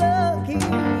feeling lucky.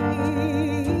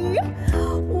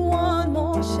 One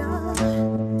more shot,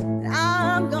 and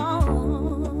I'm gone.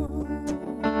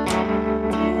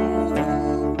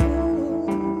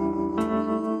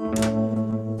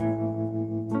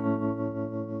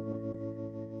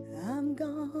 I'm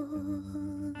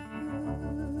gone.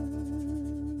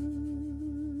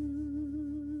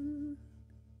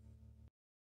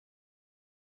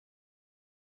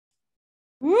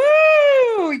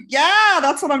 Woo! Yeah,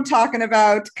 that's what I'm talking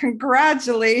about.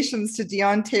 Congratulations to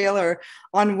Dione Taylor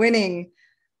on winning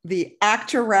the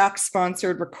ACTRA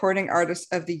sponsored Recording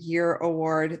Artist of the Year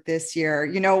award this year.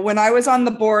 You know, when I was on the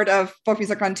board of Folk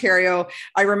Music Ontario,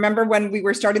 I remember when we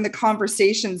were starting the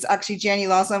conversations, actually Janie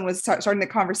Lawson was starting the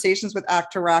conversations with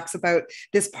ACTRA about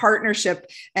this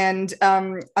partnership. And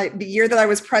the year that I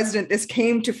was president, this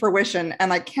came to fruition.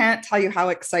 And I can't tell you how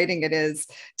exciting it is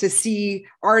to see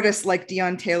artists like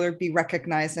Dione Taylor be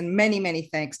recognized. And many, many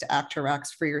thanks to ACTRA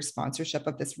for your sponsorship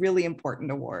of this really important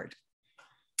award.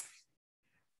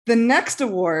 The next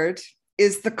award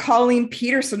is the Colleen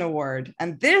Peterson Award.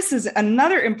 And this is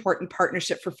another important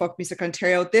partnership for Folk Music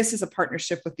Ontario. This is a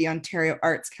partnership with the Ontario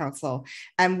Arts Council.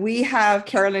 And we have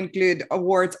Carolyn Glud,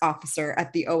 Awards Officer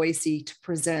at the OAC, to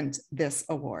present this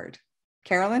award.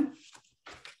 Carolyn?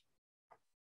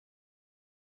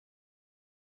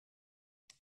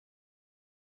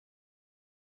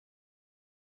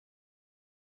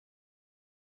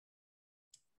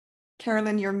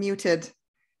 Carolyn, you're muted.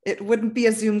 It wouldn't be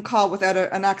a Zoom call without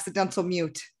an accidental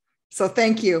mute. So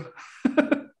thank you.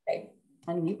 Okay,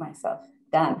 unmute myself.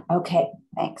 Done. Okay,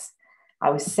 thanks.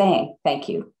 I was saying, thank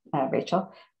you,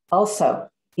 Rachel. Also,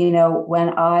 You know,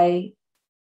 when I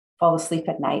fall asleep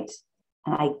at night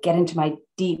and I get into my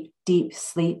deep, deep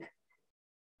sleep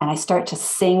and I start to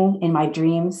sing in my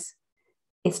dreams,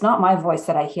 it's not my voice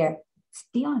that I hear. It's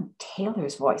Dione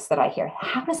Taylor's voice that I hear.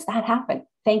 How does that happen?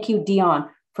 Thank you, Dione,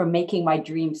 for making my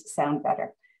dreams sound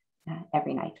better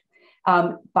every night.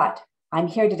 But I'm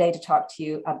here today to talk to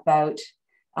you about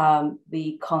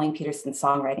the Colleen Peterson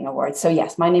Songwriting Award. So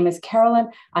yes, my name is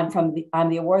Carolyn. I'm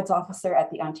the awards officer at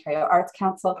the Ontario Arts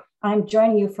Council. I'm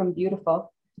joining you from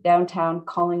beautiful downtown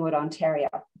Collingwood, Ontario.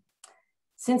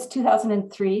 Since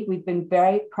 2003, we've been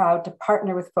very proud to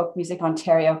partner with Folk Music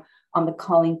Ontario on the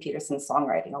Colleen Peterson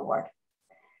Songwriting Award.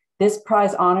 This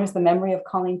prize honors the memory of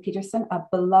Colleen Peterson, a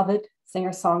beloved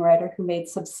singer-songwriter who made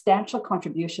substantial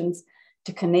contributions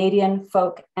to Canadian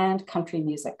folk and country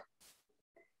music.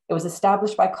 It was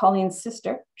established by Colleen's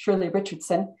sister, Shirley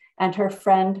Richardson, and her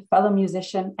friend, fellow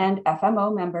musician, and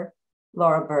FMO member,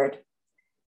 Laura Bird.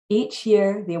 Each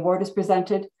year, the award is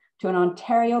presented to an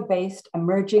Ontario-based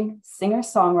emerging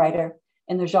singer-songwriter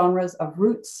in the genres of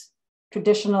roots,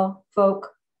 traditional,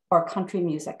 folk, or country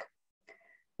music.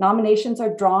 Nominations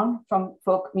are drawn from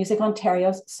Folk Music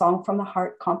Ontario's Song from the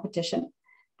Heart competition.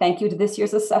 Thank you to this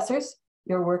year's assessors.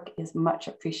 Your work is much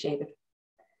appreciated.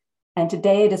 And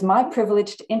today it is my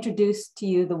privilege to introduce to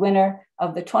you the winner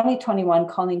of the 2021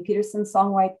 Colleen Peterson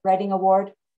Songwriting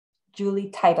Award, Julie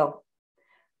Title.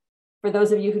 For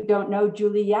those of you who don't know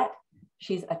Julie yet,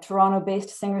 she's a Toronto-based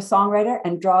singer-songwriter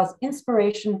and draws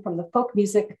inspiration from the folk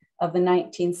music of the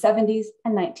 1970s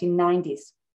and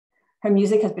 1990s. Her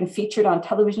music has been featured on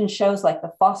television shows like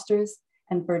The Fosters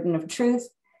and Burden of Truth,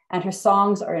 and her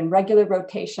songs are in regular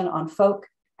rotation on folk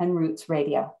and roots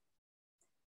radio.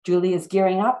 Julie is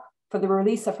gearing up for the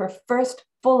release of her first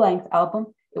full-length album.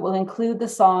 It will include the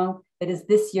song that is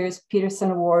this year's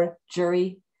Peterson Award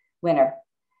jury winner.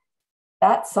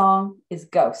 That song is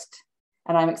Ghost,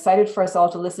 and I'm excited for us all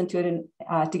to listen to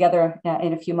it together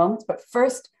in a few moments. But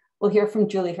first, we'll hear from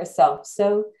Julie herself.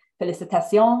 So,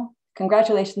 félicitations,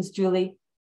 congratulations, Julie.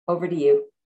 Over to you.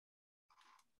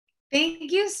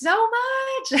 Thank you so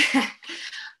much.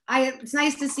 It's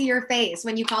nice to see your face.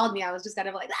 When you called me, I was just kind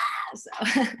of like, so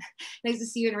nice to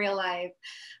see you in real life.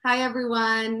 Hi,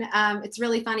 everyone. It's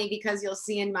really funny because you'll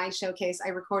see in my showcase, I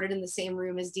recorded in the same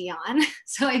room as Dione.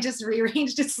 So I just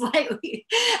rearranged it slightly.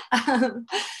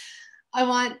 I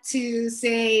want to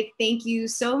say thank you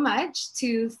so much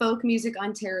to Folk Music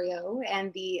Ontario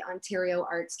and the Ontario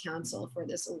Arts Council for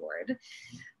this award.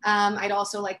 I'd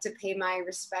also like to pay my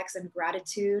respects and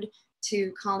gratitude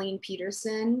to Colleen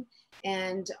Peterson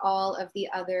and all of the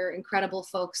other incredible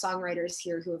folk songwriters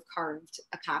here who have carved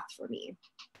a path for me.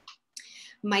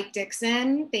 Mike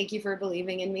Dixon, thank you for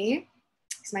believing in me.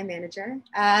 He's my manager.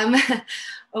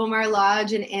 Omar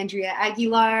Lodge and Andrea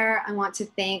Aguilar, I want to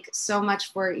thank so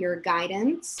much for your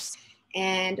guidance.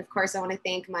 And of course, I want to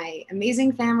thank my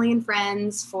amazing family and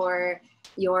friends for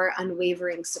your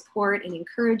unwavering support and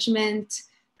encouragement.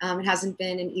 It hasn't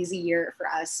been an easy year for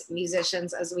us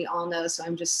musicians, as we all know, so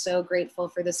I'm just so grateful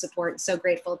for the support, so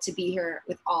grateful to be here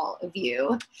with all of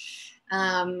you.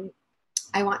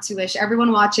 I want to wish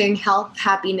everyone watching health,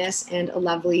 happiness, and a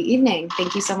lovely evening.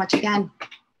 Thank you so much again.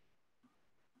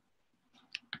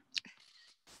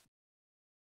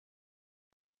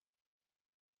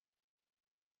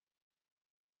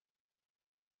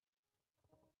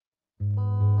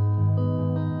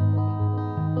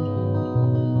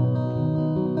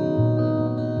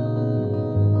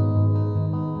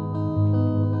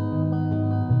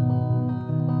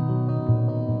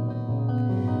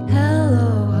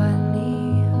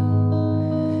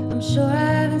 Sure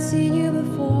I haven't seen you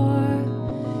before,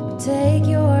 but take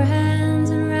your hands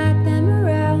and wrap them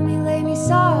around me, lay me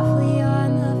softly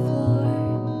on the floor.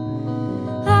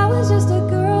 I was just a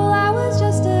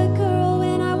girl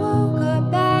when I woke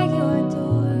up at your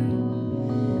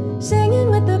door, singing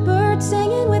with the birds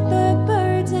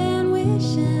and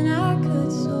wishing I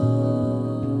could soar.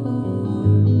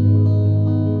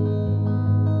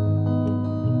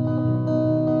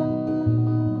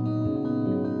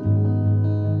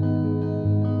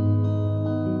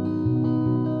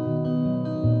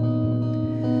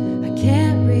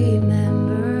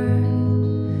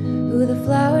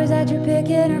 That you're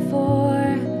picking her for,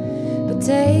 but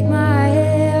take my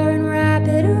hair and wrap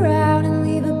it around and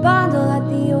leave a bundle at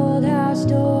the old house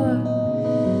door.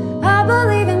 I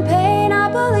believe in pain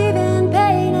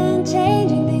and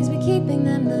changing things but keeping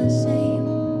them the same.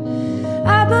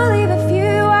 I believe a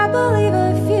few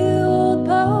old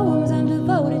poems, I'm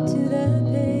devoted to the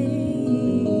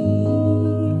page.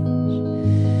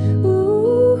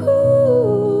 Ooh, ooh,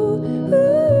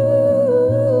 ooh.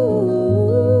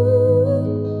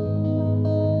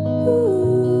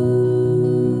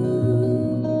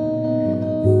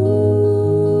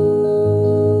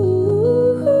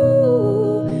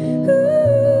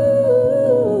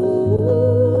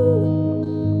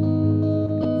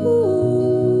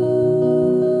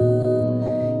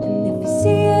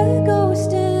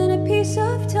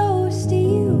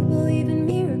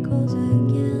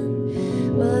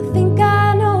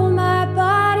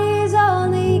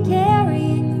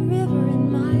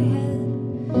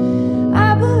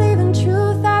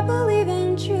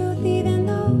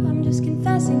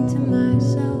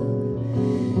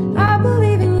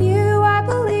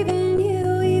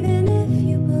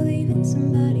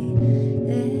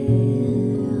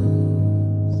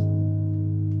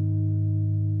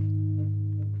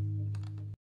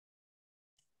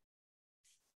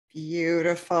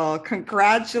 Council.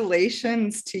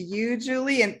 Congratulations to you,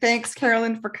 Julie, and thanks,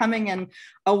 Carolyn, for coming and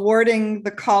awarding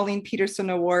the Colleen Peterson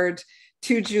Award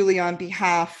to Julie on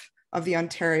behalf of the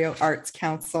Ontario Arts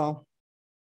Council.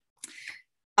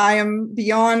 I am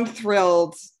beyond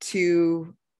thrilled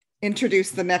to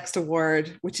introduce the next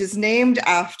award, which is named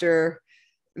after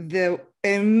the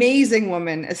amazing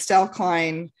woman, Estelle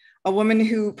Klein, a woman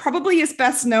who probably is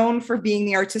best known for being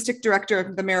the artistic director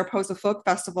of the Mariposa Folk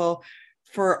Festival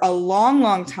for a long,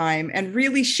 long time, and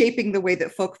really shaping the way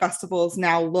that folk festivals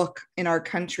now look in our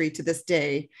country to this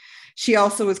day. She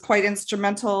also was quite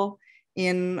instrumental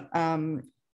in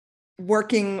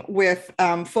working with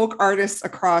folk artists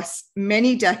across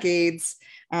many decades,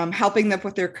 helping them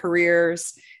with their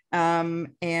careers.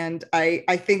 And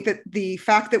I think that the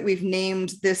fact that we've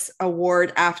named this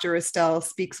award after Estelle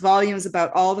speaks volumes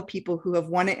about all the people who have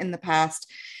won it in the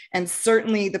past, and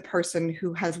certainly the person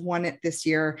who has won it this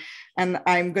year. And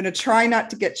I'm going to try not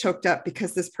to get choked up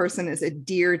because this person is a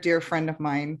dear, dear friend of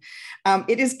mine.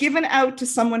 It is given out to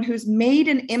someone who's made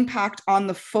an impact on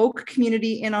the folk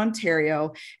community in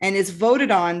Ontario and is voted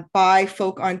on by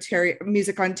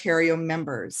Music Ontario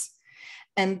members.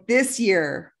 And this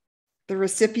year, the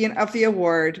recipient of the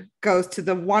award goes to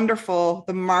the wonderful,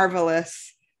 the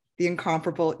marvelous, the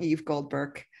incomparable Eve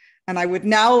Goldberg. And I would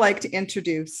now like to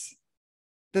introduce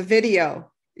the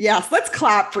video. Yes, let's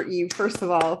clap for Eve, first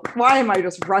of all. Why am I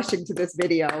just rushing to this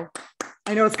video?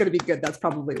 I know it's going to be good. That's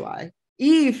probably why.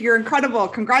 Eve, you're incredible.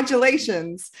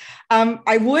 Congratulations.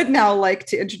 I would now like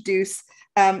to introduce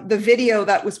the video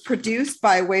that was produced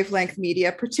by Wavelength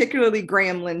Media, particularly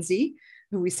Graham Lindsey,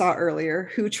 who we saw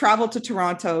earlier, who traveled to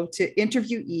Toronto to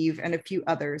interview Eve and a few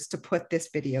others to put this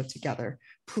video together.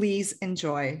 Please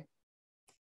enjoy.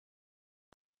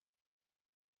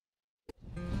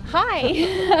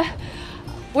 Hi,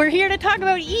 we're here to talk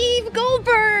about Eve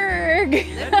Goldberg.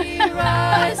 Let me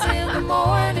rise in the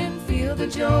morning, feel the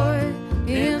joy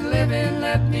in living.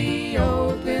 Let me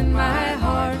open my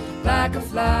heart like a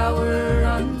flower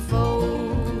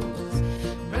unfolds.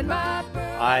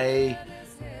 I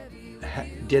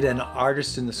did an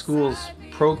Artist in the Schools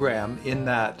program in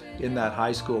that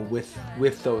high school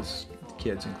with those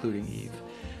kids, including Eve,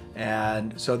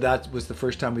 and so that was the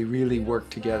first time we really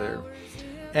worked together.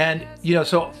 And you know,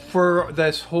 so for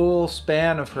this whole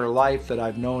span of her life that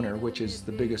I've known her, which is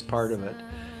the biggest part of it,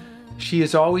 she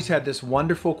has always had this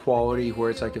wonderful quality where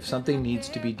it's like if something needs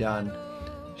to be done,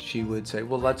 she would say,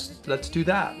 well, let's do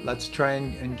that. Let's try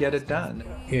and get it done.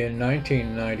 In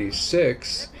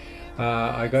 1996,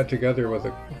 I got together with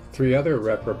three other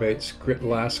reprobates, Gritt,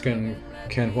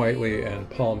 Ken Whiteley, and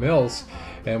Paul Mills,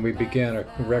 and we began a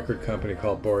record company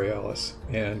called Borealis.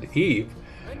 And Eve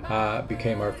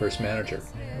became our first manager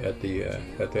at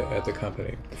the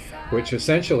company, which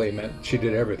essentially meant she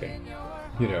did everything,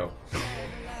 you know.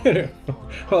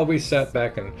 While we sat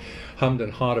back and hummed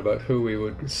and hawed about who we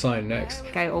would sign next.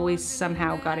 I always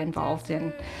somehow got involved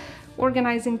in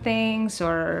organizing things,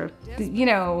 or you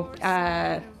know,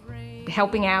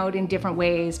 helping out in different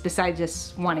ways besides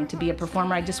just wanting to be a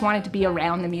performer. I just wanted to be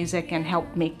around the music and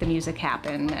help make the music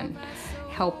happen and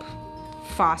help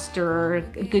foster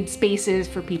good spaces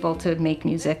for people to make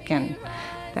music and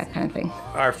that kind of thing.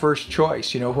 Our first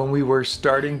choice, you know, when we were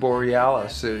starting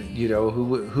Borealis, you know,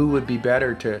 who would be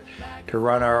better to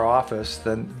run our office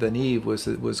than Eve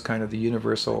was kind of the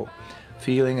universal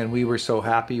feeling, and we were so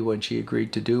happy when she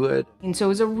agreed to do it. And so it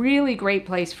was a really great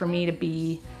place for me to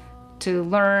be, to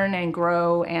learn and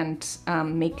grow and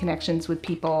make connections with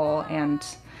people, and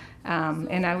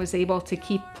I was able to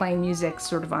keep playing music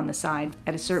sort of on the side.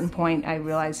 At a certain point, I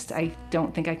realized I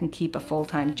don't think I can keep a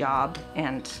full-time job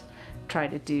and try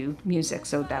to do music.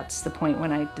 So that's the point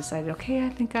when I decided, okay, I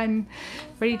think I'm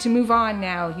ready to move on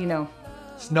now, you know.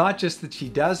 It's not just that she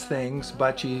does things,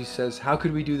 but she says, how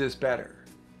could we do this better?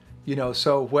 You know,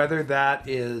 so whether that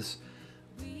is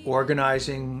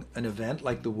organizing an event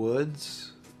like the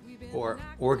Woods, or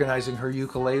organizing her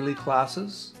ukulele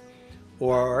classes,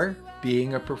 or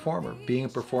being a performer, being a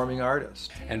performing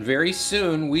artist. And very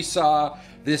soon we saw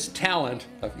this talent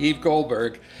of Eve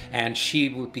Goldberg, and she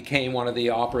became one of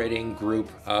the operating group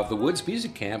of the Woods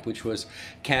Music Camp, which was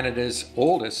Canada's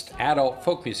oldest adult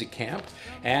folk music camp,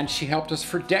 and she helped us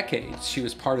for decades. She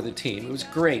was part of the team. It was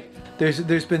great.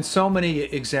 There's been so many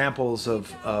examples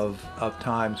of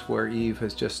times where Eve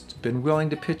has just been willing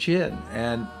to pitch in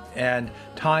and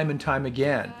time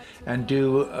again and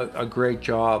do a great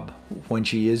job when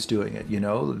she is doing it. You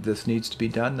know, this needs to be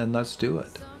done, then let's do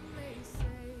it.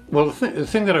 Well, the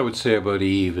thing that I would say about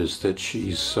Eve is that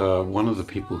she's one of the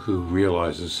people who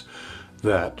realizes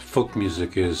that folk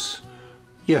music is,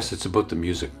 yes, it's about the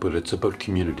music, but it's about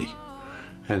community.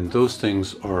 And those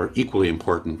things are equally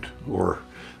important, or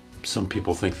some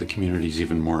people think the community is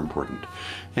even more important.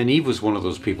 And Eve was one of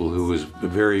those people who was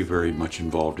very, very much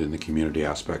involved in the community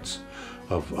aspects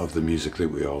of the music that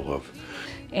we all love.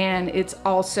 And it's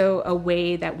also a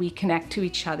way that we connect to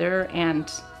each other,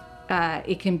 and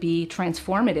it can be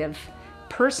transformative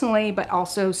personally, but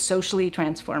also socially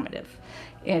transformative.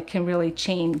 It can really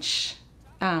change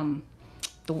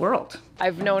the world.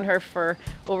 I've known her for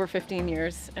over 15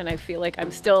 years, and I feel like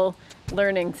I'm still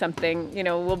learning something. You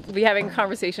know, we'll be having a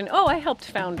conversation. Oh, I helped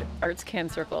found Arts Can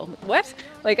Circle. What?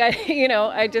 Like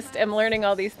I just am learning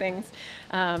all these things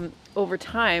over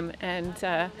time. And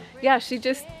yeah, she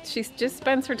just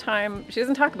spends her time. She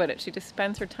doesn't talk about it. She just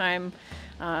spends her time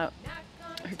and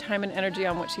energy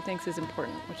on what she thinks is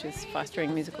important, which is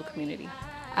fostering musical community.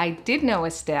 I did know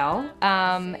Estelle,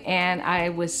 and I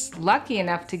was lucky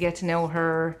enough to get to know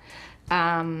her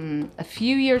a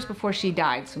few years before she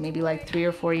died, so maybe like 3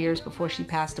 or 4 years before she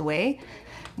passed away.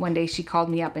 One day she called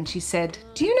me up and she said,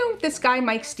 "Do you know this guy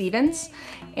Mike Stevens?"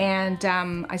 And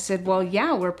I said, "Well,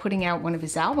 yeah, we're putting out one of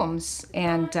his albums."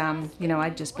 And you know,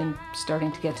 I'd just been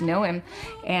starting to get to know him,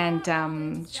 and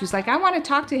she was like, "I want to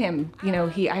talk to him. You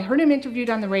know, I heard him interviewed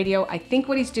on the radio. I think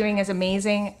what he's doing is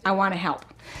amazing. I want to help."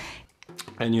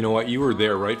 And you know what? You were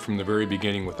there right from the very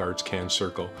beginning with Arts Can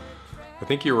Circle. I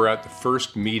think you were at the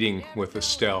first meeting with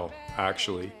Estelle,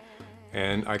 actually.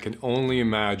 And I can only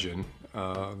imagine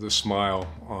the smile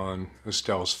on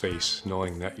Estelle's face,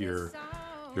 knowing that you're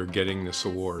getting this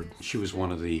award. She was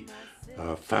one of the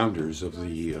founders of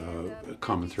the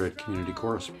Common Thread Community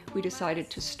Chorus. We decided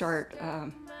to start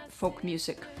folk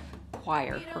music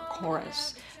choir or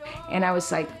chorus. And I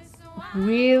was like,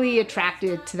 really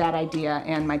attracted to that idea,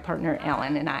 and my partner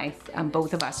Ellen and I,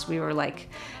 both of us, we were like,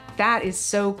 that is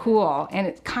so cool. And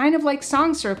it's kind of like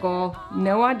Song Circle,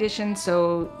 no audition,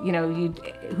 so you know,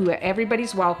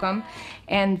 everybody's welcome,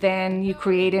 and then you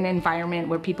create an environment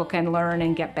where people can learn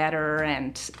and get better,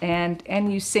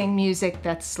 and you sing music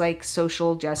that's like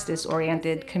social justice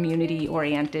oriented, community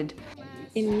oriented.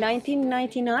 In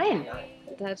 1999,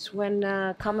 that's when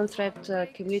Common Thread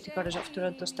Community Chorus of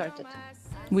Toronto started.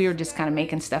 We were just kind of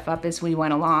making stuff up as we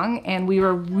went along, and we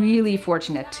were really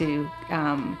fortunate to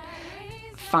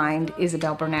find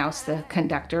Isabel Bernaus, the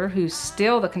conductor, who's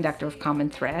still the conductor of Common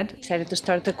Thread. Decided to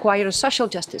start a choir, a social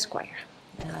justice choir.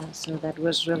 So that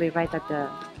was really right at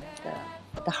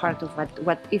the heart of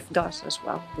what Eve does as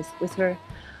well,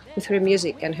 with her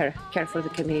music and her care for the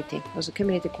community. It was a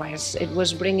community choir. It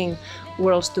was bringing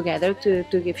worlds together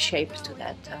to give shape to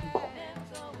that,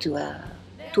 to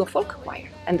a folk choir.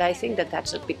 And I think that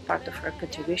that's a big part of her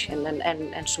contribution,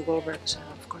 and Sue Goldberg's,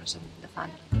 of course, and the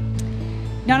family.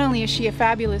 Not only is she a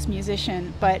fabulous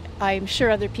musician, but I'm sure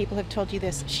other people have told you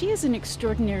this, she is an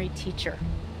extraordinary teacher.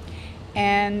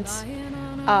 And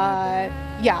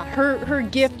yeah, her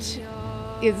gift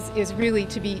is really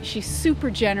to be, she's super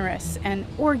generous and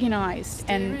organized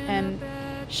and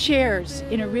shares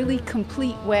in a really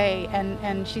complete way,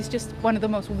 and she's just one of the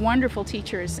most wonderful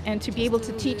teachers. And to be able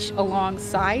to teach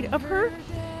alongside of her,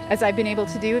 as I've been able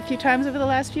to do a few times over the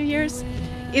last few years,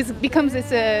 becomes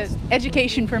this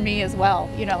education for me as well.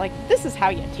 You know, like, this is how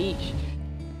you teach.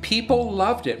 People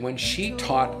loved it when she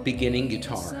taught beginning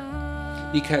guitar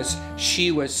because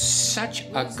she was such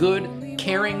a good,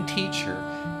 caring teacher.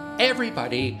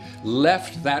 Everybody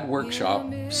left that workshop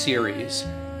series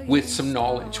with some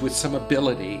knowledge, with some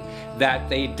ability that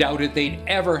they doubted they'd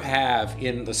ever have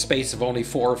in the space of only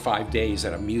 4 or 5 days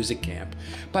at a music camp.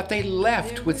 But they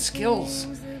left with skills.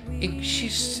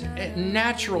 She's a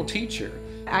natural teacher.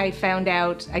 I found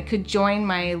out I could join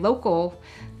my local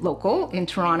in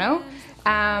Toronto,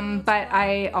 but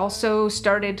I also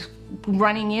started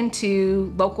running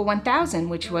into Local 1000,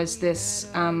 which was this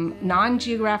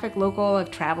non-geographic local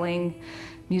of traveling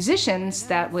musicians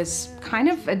that was kind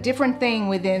of a different thing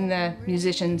within the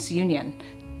musicians union.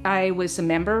 I was a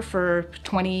member for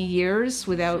 20 years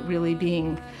without really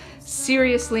being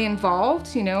seriously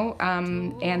involved, you know,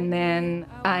 and then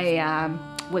I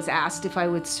was asked if I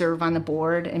would serve on the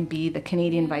board and be the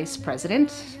Canadian vice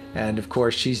president. And of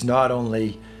course, she's not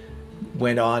only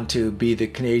went on to be the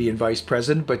Canadian vice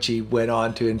president, but she went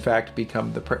on to in fact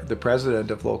become the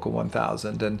president of Local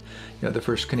 1000, and you know, the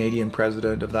first Canadian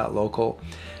president of that local.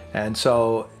 And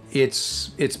so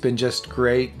it's been just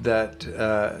great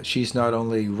that she's not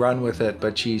only run with it,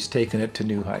 but she's taken it to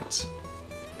new heights.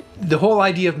 The whole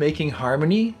idea of making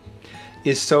harmony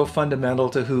is so fundamental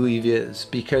to who Eve is,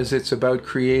 because it's about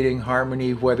creating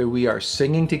harmony whether we are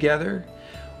singing together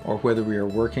or whether we are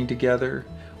working together,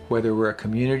 whether we're a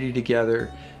community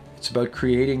together. It's about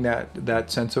creating that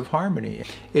sense of harmony.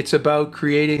 It's about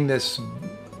creating this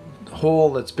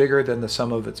whole that's bigger than the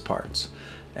sum of its parts.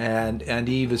 And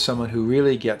Eve is someone who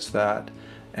really gets that,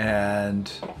 and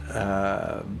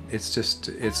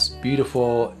it's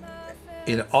beautiful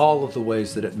in all of the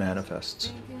ways that it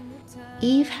manifests.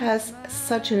 Eve has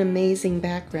such an amazing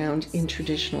background in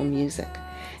traditional music,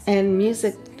 and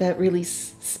music that really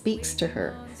speaks to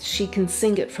her. She can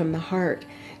sing it from the heart.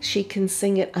 She can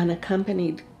sing it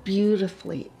unaccompanied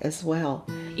beautifully as well.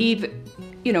 Eve,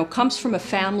 comes from a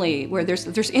family where there's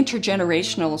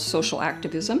intergenerational social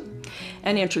activism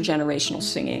and intergenerational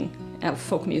singing of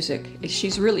folk music.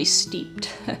 She's really steeped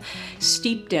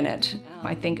in it.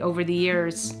 I think over the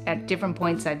years, at different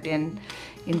points, I've been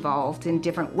involved in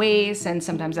different ways, and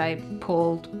sometimes I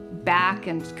pulled back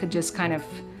and could just kind of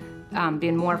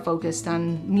been more focused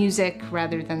on music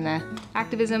rather than the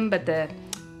activism, but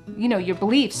your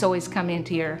beliefs always come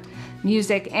into your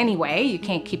music anyway. You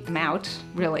can't keep them out,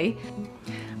 really.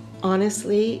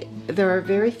 Honestly, there are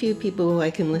very few people who I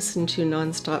can listen to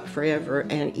nonstop forever,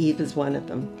 and Eve is one of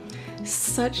them.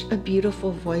 Such a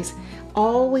beautiful voice,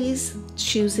 always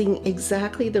choosing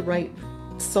exactly the right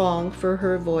song for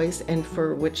her voice and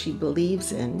for what she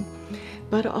believes in,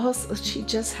 but also she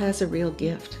just has a real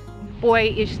gift.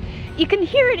 Boy, you can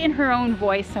hear it in her own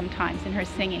voice sometimes in her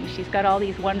singing. She's got all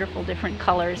these wonderful different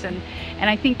colors, and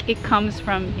I think it comes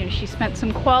from, she spent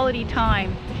some quality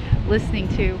time listening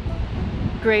to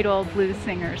great old blues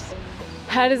singers.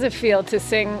 How does it feel to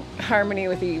sing harmony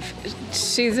with Eve?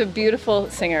 She's a beautiful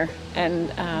singer, and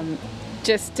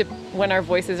when our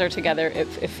voices are together, it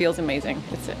feels amazing.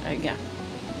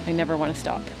 I never want to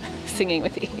stop singing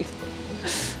with Eve.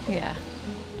 Yeah.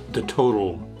 The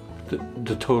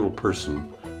total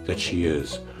person that she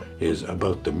is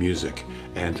about the music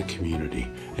and the community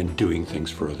and doing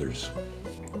things for others.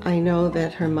 I know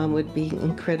that her mom would be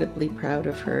incredibly proud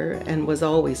of her and was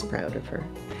always proud of her.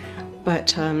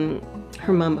 But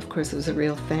her mom, of course, was a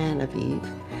real fan of Eve.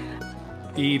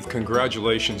 Eve,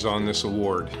 congratulations on this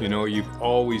award. You've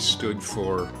always stood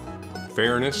for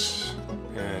fairness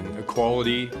and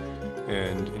equality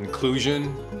and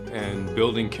inclusion and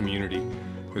building community,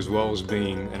 as well as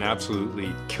being an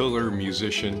absolutely killer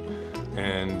musician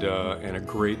and a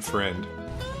great friend.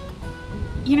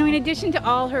 In addition to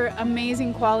all her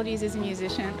amazing qualities as a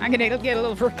musician, I'm gonna get a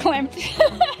little verklempt.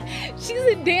 She's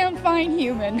a damn fine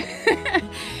human.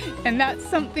 And that's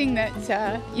something that,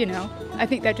 I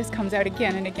think that just comes out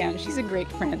again and again. She's a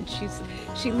great friend.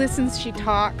 She listens, she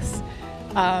talks,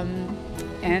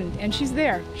 and she's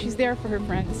there. She's there for her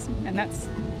friends, and that's,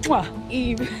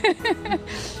 Eve.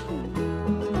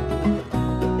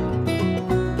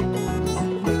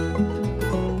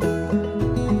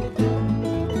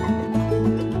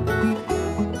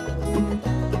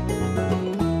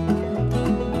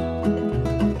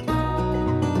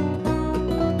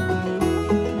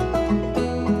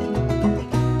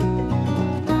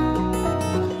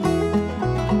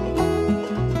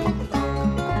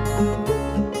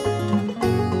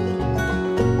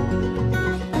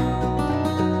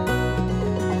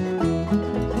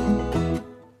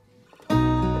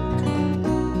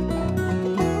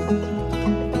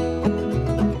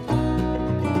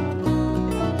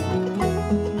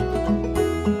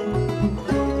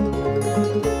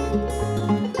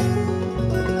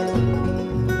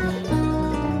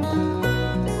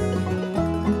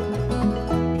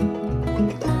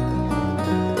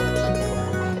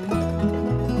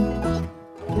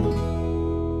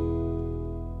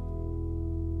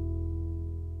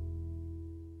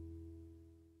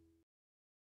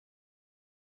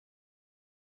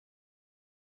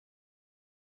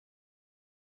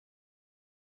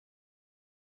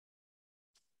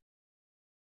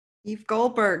 Eve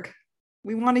Goldberg,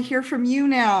 we want to hear from you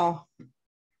now,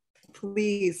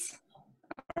 please.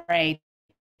 All right.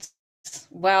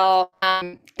 Well,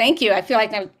 thank you. I feel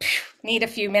like I need a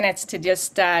few minutes to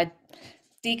just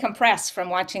decompress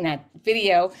from watching that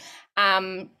video.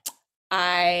 I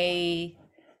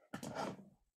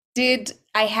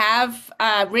have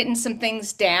written some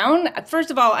things down. First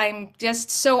of all, I'm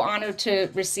just so honored to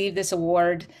receive this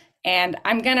award. And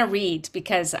I'm going to read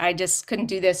because I just couldn't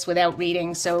do this without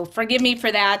reading. So forgive me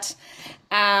for that.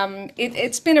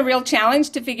 It's been a real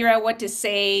challenge to figure out what to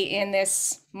say in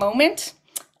this moment.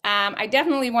 I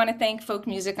definitely want to thank Folk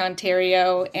Music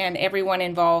Ontario and everyone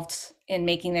involved in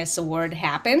making this award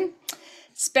happen.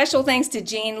 Special thanks to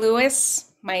Jean Lewis,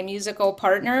 my musical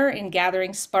partner in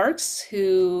Gathering Sparks,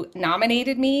 who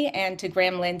nominated me, and to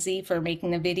Graham Lindsey for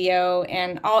making the video,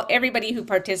 and everybody who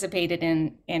participated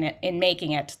in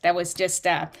making it. That was just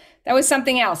that was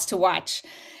something else to watch.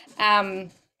 I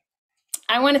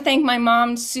want to thank my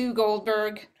mom, Sue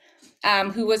Goldberg,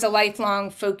 who was a lifelong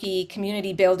folky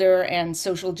community builder and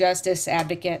social justice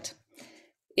advocate.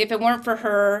 If it weren't for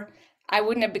her, I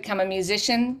wouldn't have become a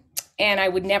musician, and I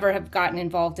would never have gotten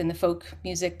involved in the folk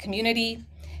music community.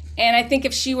 And I think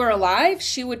if she were alive,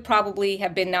 she would probably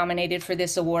have been nominated for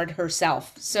this award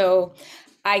herself. So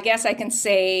I guess I can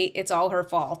say it's all her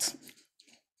fault.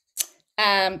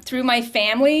 Through my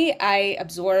family, I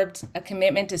absorbed a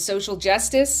commitment to social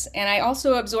justice, and I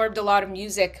also absorbed a lot of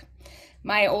music.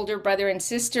 My older brother and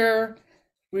sister,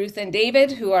 Ruth and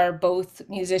David, who are both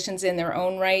musicians in their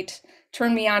own right,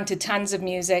 turned me on to tons of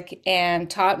music and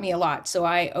taught me a lot. So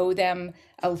I owe them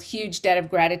a huge debt of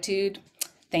gratitude.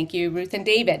 Thank you, Ruth and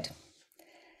David.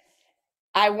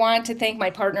 I want to thank my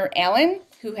partner, Ellen,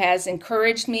 who has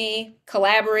encouraged me,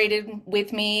 collaborated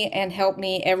with me, and helped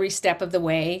me every step of the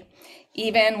way,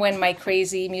 even when my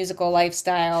crazy musical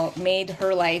lifestyle made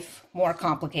her life more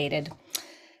complicated.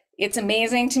 It's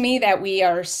amazing to me that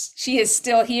she is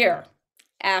still here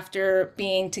after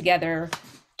being together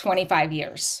 25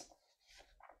 years.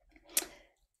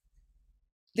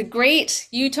 The great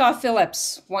Utah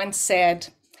Phillips once said,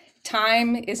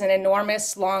 "Time is an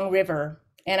enormous long river,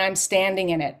 and I'm standing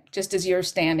in it, just as you're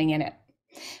standing in it.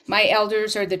 My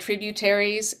elders are the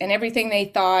tributaries, and everything they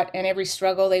thought and every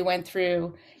struggle they went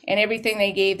through and everything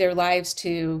they gave their lives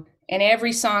to and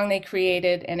every song they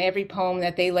created and every poem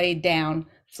that they laid down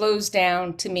flows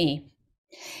down to me.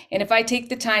 And if I take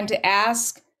the time to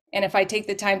ask, and if I take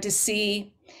the time to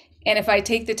see, and if I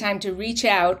take the time to reach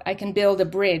out, I can build a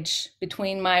bridge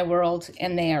between my world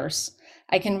and theirs.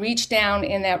 I can reach down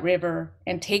in that river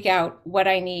and take out what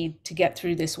I need to get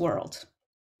through this world."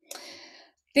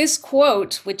 This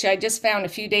quote, which I just found a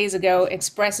few days ago,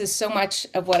 expresses so much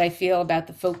of what I feel about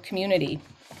the folk community.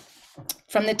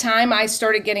 From the time I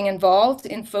started getting involved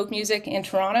in folk music in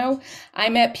Toronto, I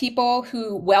met people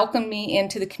who welcomed me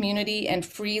into the community and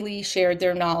freely shared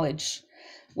their knowledge.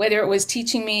 Whether it was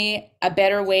teaching me a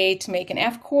better way to make an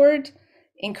F chord,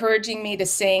 encouraging me to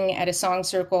sing at a song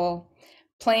circle,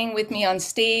 playing with me on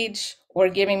stage, or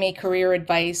giving me career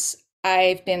advice,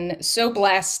 I've been so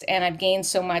blessed and I've gained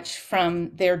so much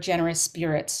from their generous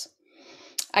spirits.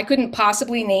 I couldn't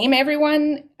possibly name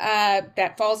everyone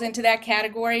that falls into that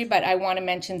category, but I want to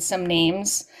mention some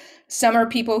names. Some are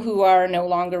people who are no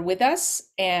longer with us,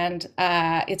 and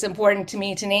it's important to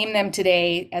me to name them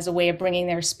today as a way of bringing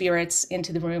their spirits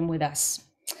into the room with us.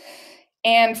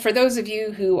 And for those of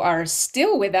you who are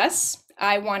still with us,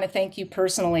 I want to thank you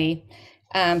personally.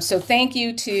 So thank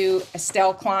you to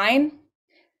Estelle Klein,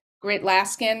 Gritt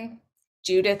Laskin,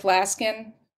 Judith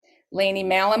Laskin, Lainey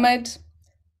Malamud,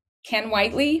 Ken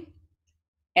Whiteley,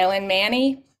 Ellen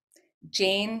Manny,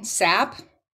 Jane Sapp,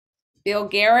 Bill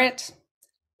Garrett,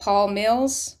 Paul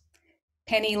Mills,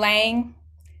 Penny Lang,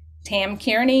 Tam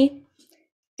Kearney,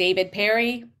 David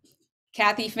Perry,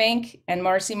 Kathy Fink and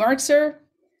Marcy Markser,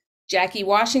 Jackie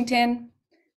Washington,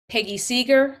 Peggy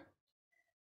Seeger,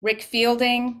 Rick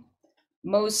Fielding,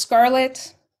 Mose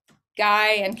Scarlett, Guy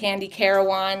and Candy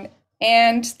Carawan,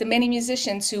 and the many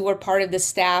musicians who were part of the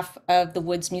staff of the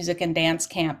Woods Music and Dance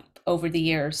Camp over the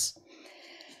years.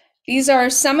 These are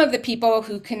some of the people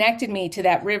who connected me to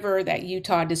that river that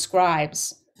Utah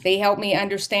describes. They helped me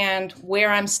understand where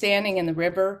I'm standing in the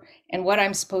river and what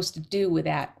I'm supposed to do with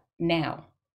that now.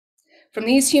 From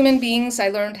these human beings, I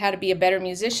learned how to be a better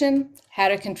musician, how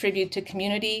to contribute to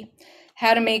community,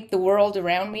 how to make the world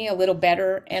around me a little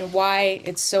better, and why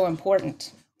it's so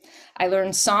important. I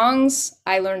learned songs,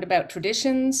 I learned about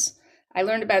traditions, I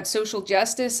learned about social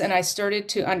justice, and I started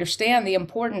to understand the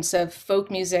importance of folk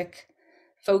music,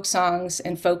 folk songs,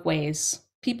 and folk ways,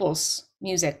 people's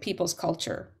music, people's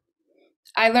culture.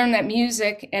 I learned that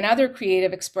music and other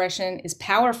creative expression is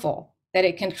powerful, that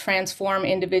it can transform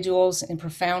individuals in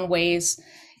profound ways,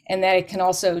 and that it can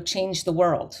also change the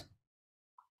world.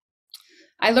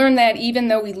 I learned that even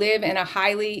though we live in a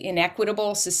highly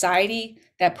inequitable society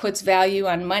that puts value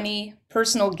on money,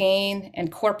 personal gain,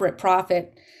 and corporate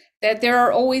profit, that there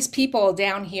are always people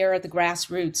down here at the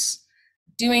grassroots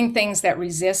doing things that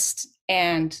resist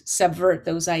and subvert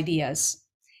those ideas.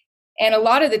 And a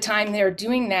lot of the time they're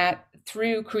doing that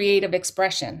through creative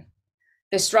expression.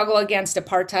 The struggle against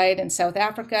apartheid in South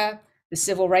Africa, the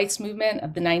civil rights movement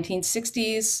of the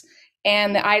 1960s,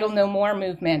 and the Idle No More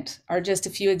movement are just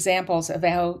a few examples of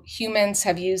how humans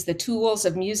have used the tools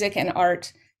of music and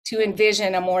art to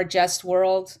envision a more just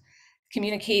world,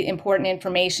 communicate important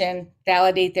information,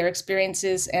 validate their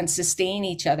experiences, and sustain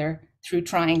each other through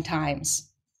trying times.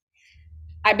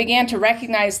 I began to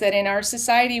recognize that in our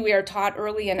society, we are taught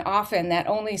early and often that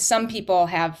only some people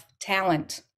have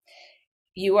talent.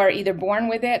 You are either born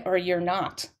with it or you're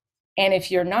not. And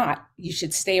if you're not, you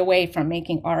should stay away from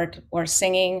making art or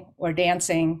singing or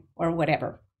dancing or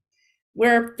whatever.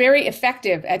 We're very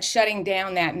effective at shutting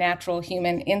down that natural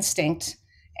human instinct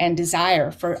and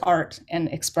desire for art and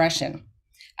expression.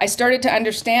 I started to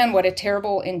understand what a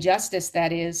terrible injustice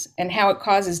that is and how it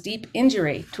causes deep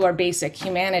injury to our basic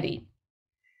humanity.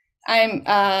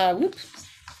 Whoops,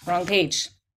 wrong page.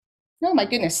 Oh my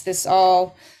goodness, this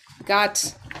all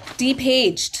got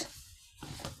depaged.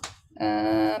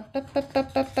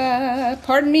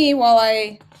 Pardon me while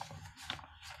I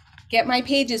get my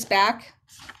pages back.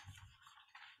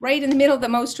 Right in the middle of the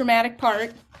most dramatic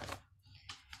part.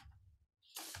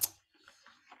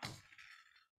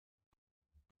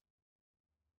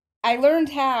 I learned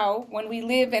how, when we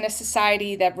live in a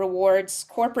society that rewards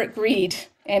corporate greed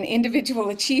and individual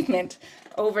achievement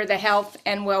over the health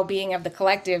and well-being of the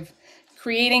collective,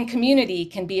 creating community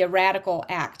can be a radical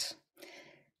act.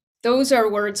 Those are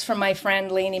words from my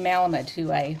friend Lainey Malamed,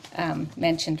 who I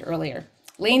mentioned earlier.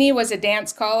 Lainey was a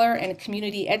dance caller and a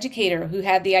community educator who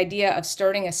had the idea of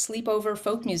starting a sleepover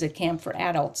folk music camp for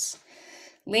adults.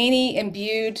 Lainey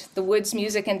imbued the Woods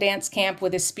Music and Dance Camp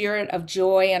with a spirit of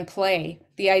joy and play,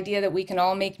 the idea that we can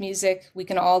all make music, we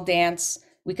can all dance,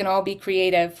 we can all be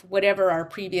creative, whatever our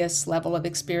previous level of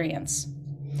experience.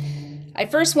 I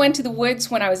first went to the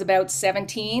Woods when I was about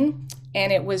 17,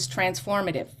 and it was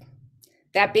transformative.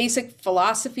 That basic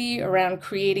philosophy around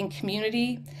creating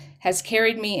community has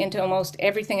carried me into almost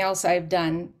everything else I've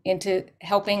done, into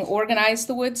helping organize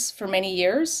the Woods for many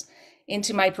years,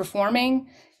 into my performing,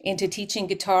 into teaching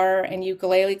guitar and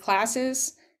ukulele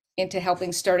classes, into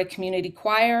helping start a community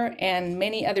choir, and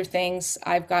many other things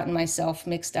I've gotten myself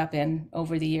mixed up in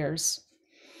over the years.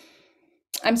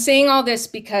 I'm saying all this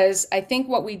because I think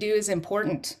what we do is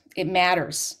important. It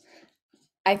matters.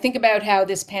 I think about how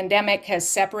this pandemic has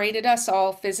separated us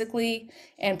all physically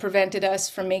and prevented us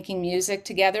from making music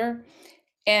together,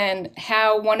 and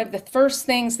how one of the first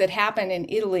things that happened in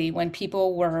Italy when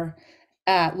people were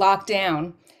locked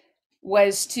down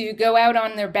was to go out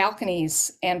on their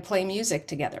balconies and play music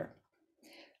together.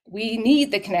 We need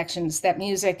the connections that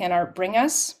music and art bring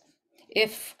us.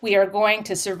 If we are going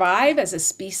to survive as a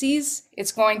species,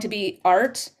 it's going to be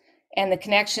art and the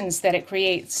connections that it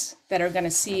creates that are going to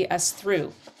see us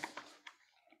through.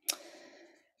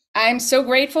 I'm so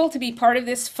grateful to be part of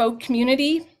this folk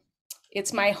community.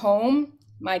 It's my home,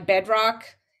 my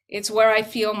bedrock. It's where I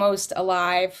feel most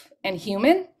alive and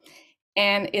human,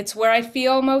 and it's where I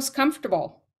feel most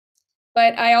comfortable.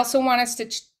 But I also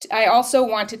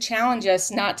want to challenge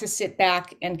us not to sit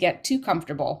back and get too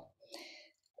comfortable.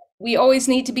 We always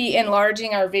need to be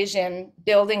enlarging our vision,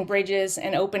 building bridges,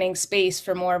 and opening space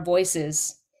for more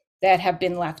voices that have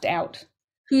been left out.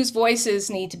 Whose voices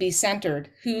need to be centered?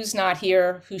 Who's not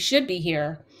here? Who should be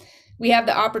here? We have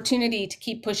the opportunity to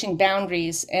keep pushing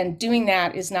boundaries, and doing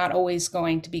that is not always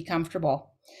going to be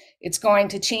comfortable. It's going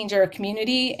to change our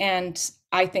community, and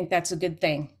I think that's a good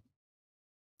thing.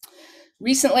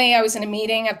 Recently, I was in a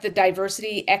meeting of the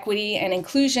Diversity, Equity, and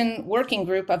Inclusion Working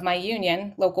Group of my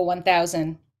union, Local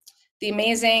 1000. The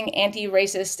amazing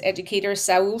anti-racist educator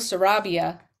Saul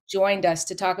Sarabia joined us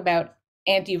to talk about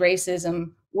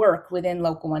anti-racism work within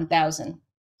Local 1000.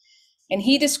 And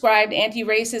he described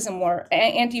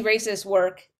anti-racist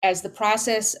work as the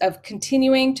process of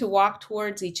continuing to walk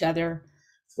towards each other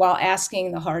while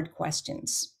asking the hard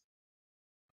questions.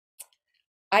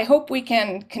 I hope we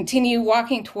can continue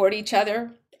walking toward each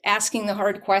other, asking the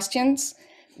hard questions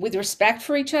with respect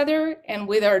for each other and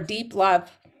with our deep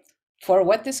love for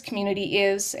what this community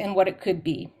is and what it could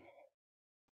be.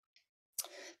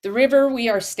 The river we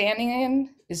are standing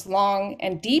in is long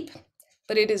and deep,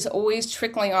 but it is always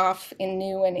trickling off in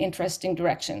new and interesting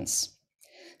directions.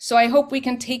 So I hope we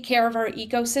can take care of our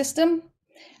ecosystem.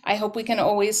 I hope we can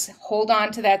always hold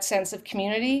on to that sense of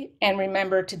community and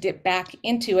remember to dip back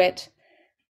into it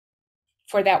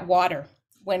for that water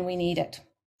when we need it.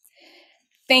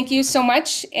 Thank you so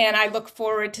much, and I look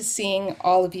forward to seeing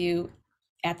all of you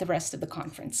at the rest of the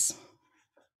conference.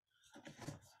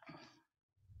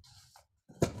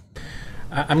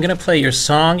 I'm going to play your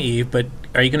song, Eve, but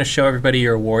are you going to show everybody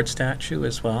your award statue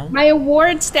as well? My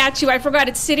award statue, I forgot,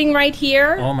 it's sitting right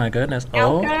here. Oh my goodness.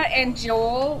 Elka and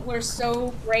Joel were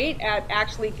so great at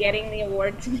actually getting the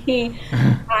award to me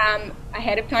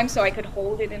ahead of time so I could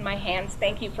hold it in my hands.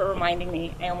 Thank you for reminding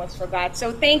me. I almost forgot.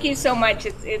 So thank you so much.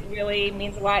 It really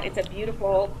means a lot. It's a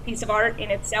beautiful piece of art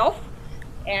in itself,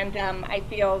 and I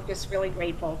feel just really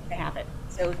grateful to have it.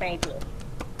 So thank you.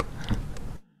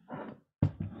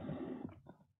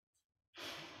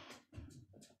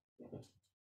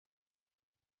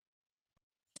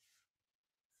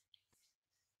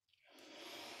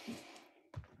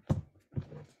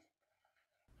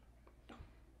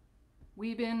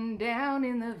 We've been down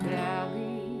in the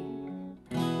valley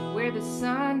where the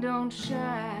sun don't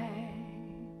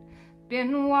shine,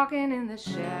 been walking in the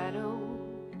shadows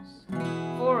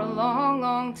for a long,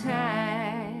 long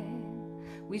time.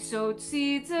 We sowed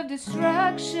seeds of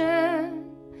destruction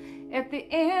at the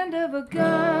end of a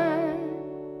gun.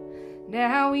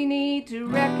 Now we need to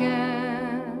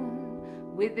reckon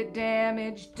with the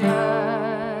damage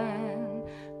done.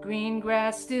 Green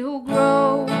grass still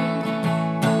grows,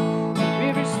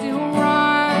 the river still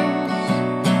runs.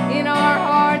 In our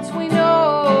hearts we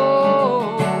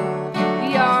know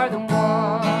we are the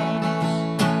ones.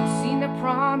 Seen the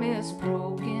promise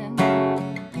broken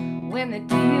when the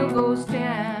deal goes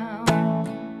down.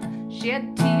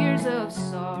 Shed tears of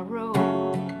sorrow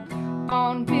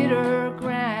on bitter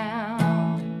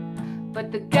ground.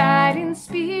 But the guiding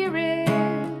spirits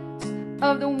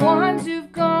of the ones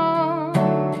who've gone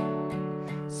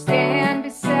stand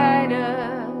beside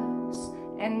us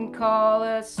and call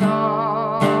us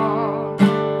on.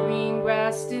 Green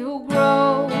grass still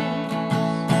grows,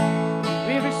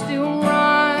 river still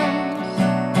runs.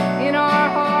 In our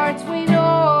hearts we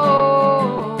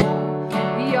know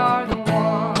we are the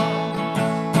ones.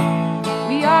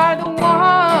 We are the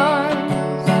ones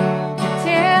to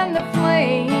tend the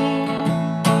flame.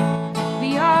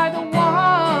 We are the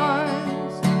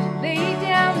ones to lay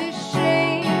down this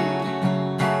shame.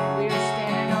 We're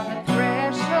standing on the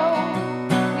threshold.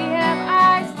 We have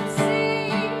eyes to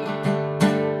see.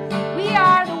 We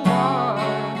are the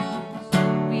ones.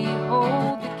 We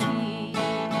hold the key.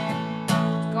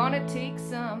 It's gonna take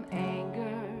some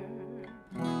anger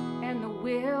and the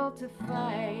will to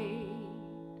fight,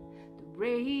 the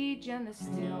rage and the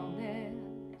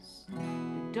stillness,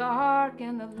 the dark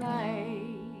and the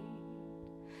light.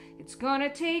 It's gonna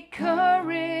take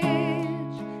courage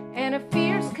and a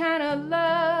fierce kind of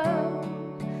love,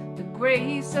 the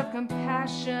grace of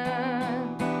compassion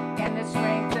and the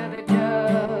strength of the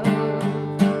dove.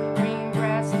 Green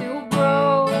grass still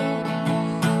grows,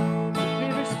 the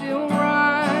river still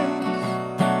runs.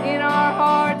 In our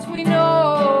hearts we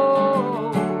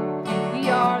know we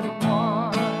are the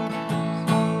ones.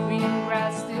 Green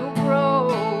grass still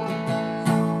grows,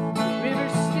 the river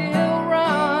still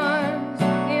runs.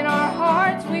 In our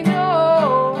hearts we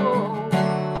know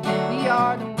we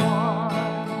are the ones.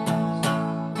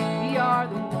 We are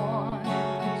the ones.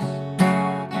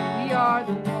 We are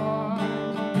the ones.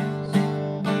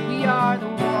 We are the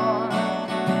ones.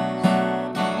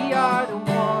 We are the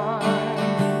ones.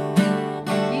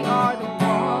 We are the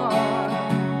ones.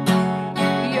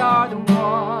 We are the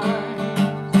ones.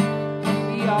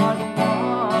 We are the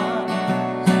ones.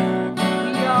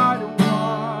 We are the ones.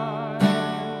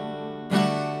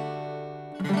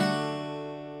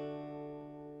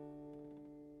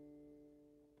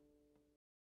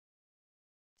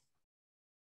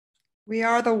 We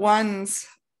Are the Ones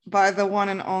by the one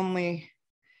and only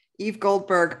Eve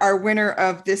Goldberg, our winner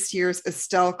of this year's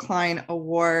Estelle Klein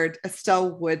Award. Estelle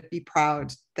would be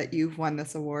proud that you've won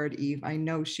this award, Eve. I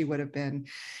know she would have been.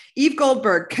 Eve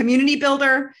Goldberg, community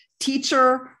builder,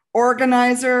 teacher,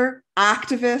 organizer,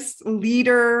 activist,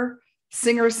 leader,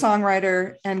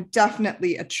 singer-songwriter, and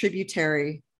definitely a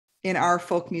tributary in our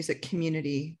folk music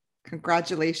community.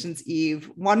 Congratulations, Eve.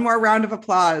 One more round of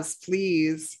applause,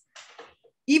 please.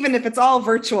 Even if it's all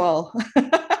virtual.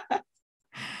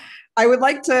 I would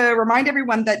like to remind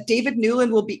everyone that David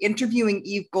Newland will be interviewing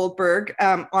Eve Goldberg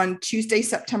on Tuesday,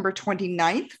 September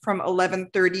 29th from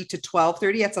 11:30 to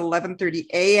 12:30. That's 11:30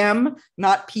 a.m.,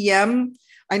 not p.m.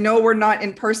 I know we're not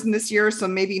in person this year, so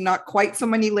maybe not quite so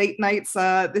many late nights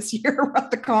this year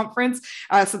at the conference.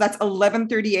 So that's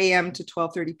 11:30 a.m. to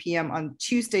 12:30 p.m. on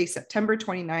Tuesday, September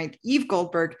 29th. Eve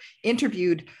Goldberg,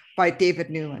 interviewed by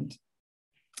David Newland.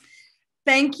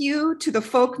 Thank you to the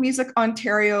Folk Music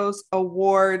Ontario's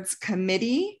Awards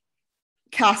Committee,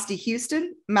 Cassidy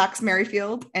Houston, Max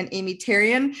Merrifield, and Amy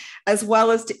Terrian, as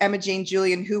well as to Emma Jane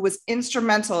Julian, who was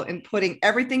instrumental in putting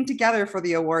everything together for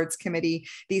the Awards Committee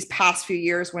these past few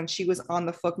years when she was on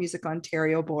the Folk Music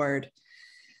Ontario board.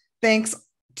 Thanks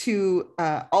to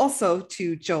also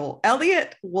to Joel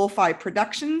Elliott, Wolf Eye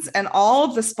Productions, and all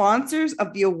of the sponsors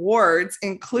of the awards,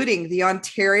 including the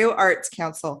Ontario Arts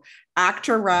Council,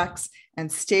 ACTRA Rex, and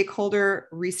Stakeholder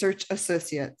Research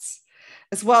Associates.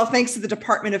 As well, thanks to the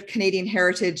Department of Canadian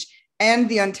Heritage and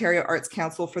the Ontario Arts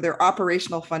Council for their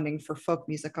operational funding for Folk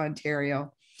Music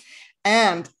Ontario.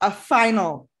 And a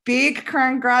final big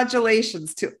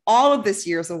congratulations to all of this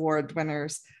year's award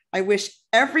winners. I wish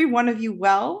every one of you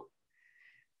well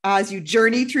as you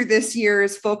journey through this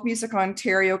year's Folk Music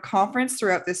Ontario conference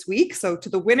throughout this week. So to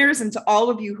the winners and to all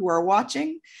of you who are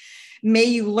watching, may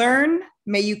you learn,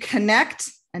 may you connect,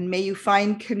 and may you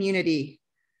find community.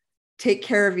 Take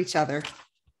care of each other.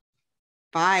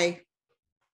 Bye.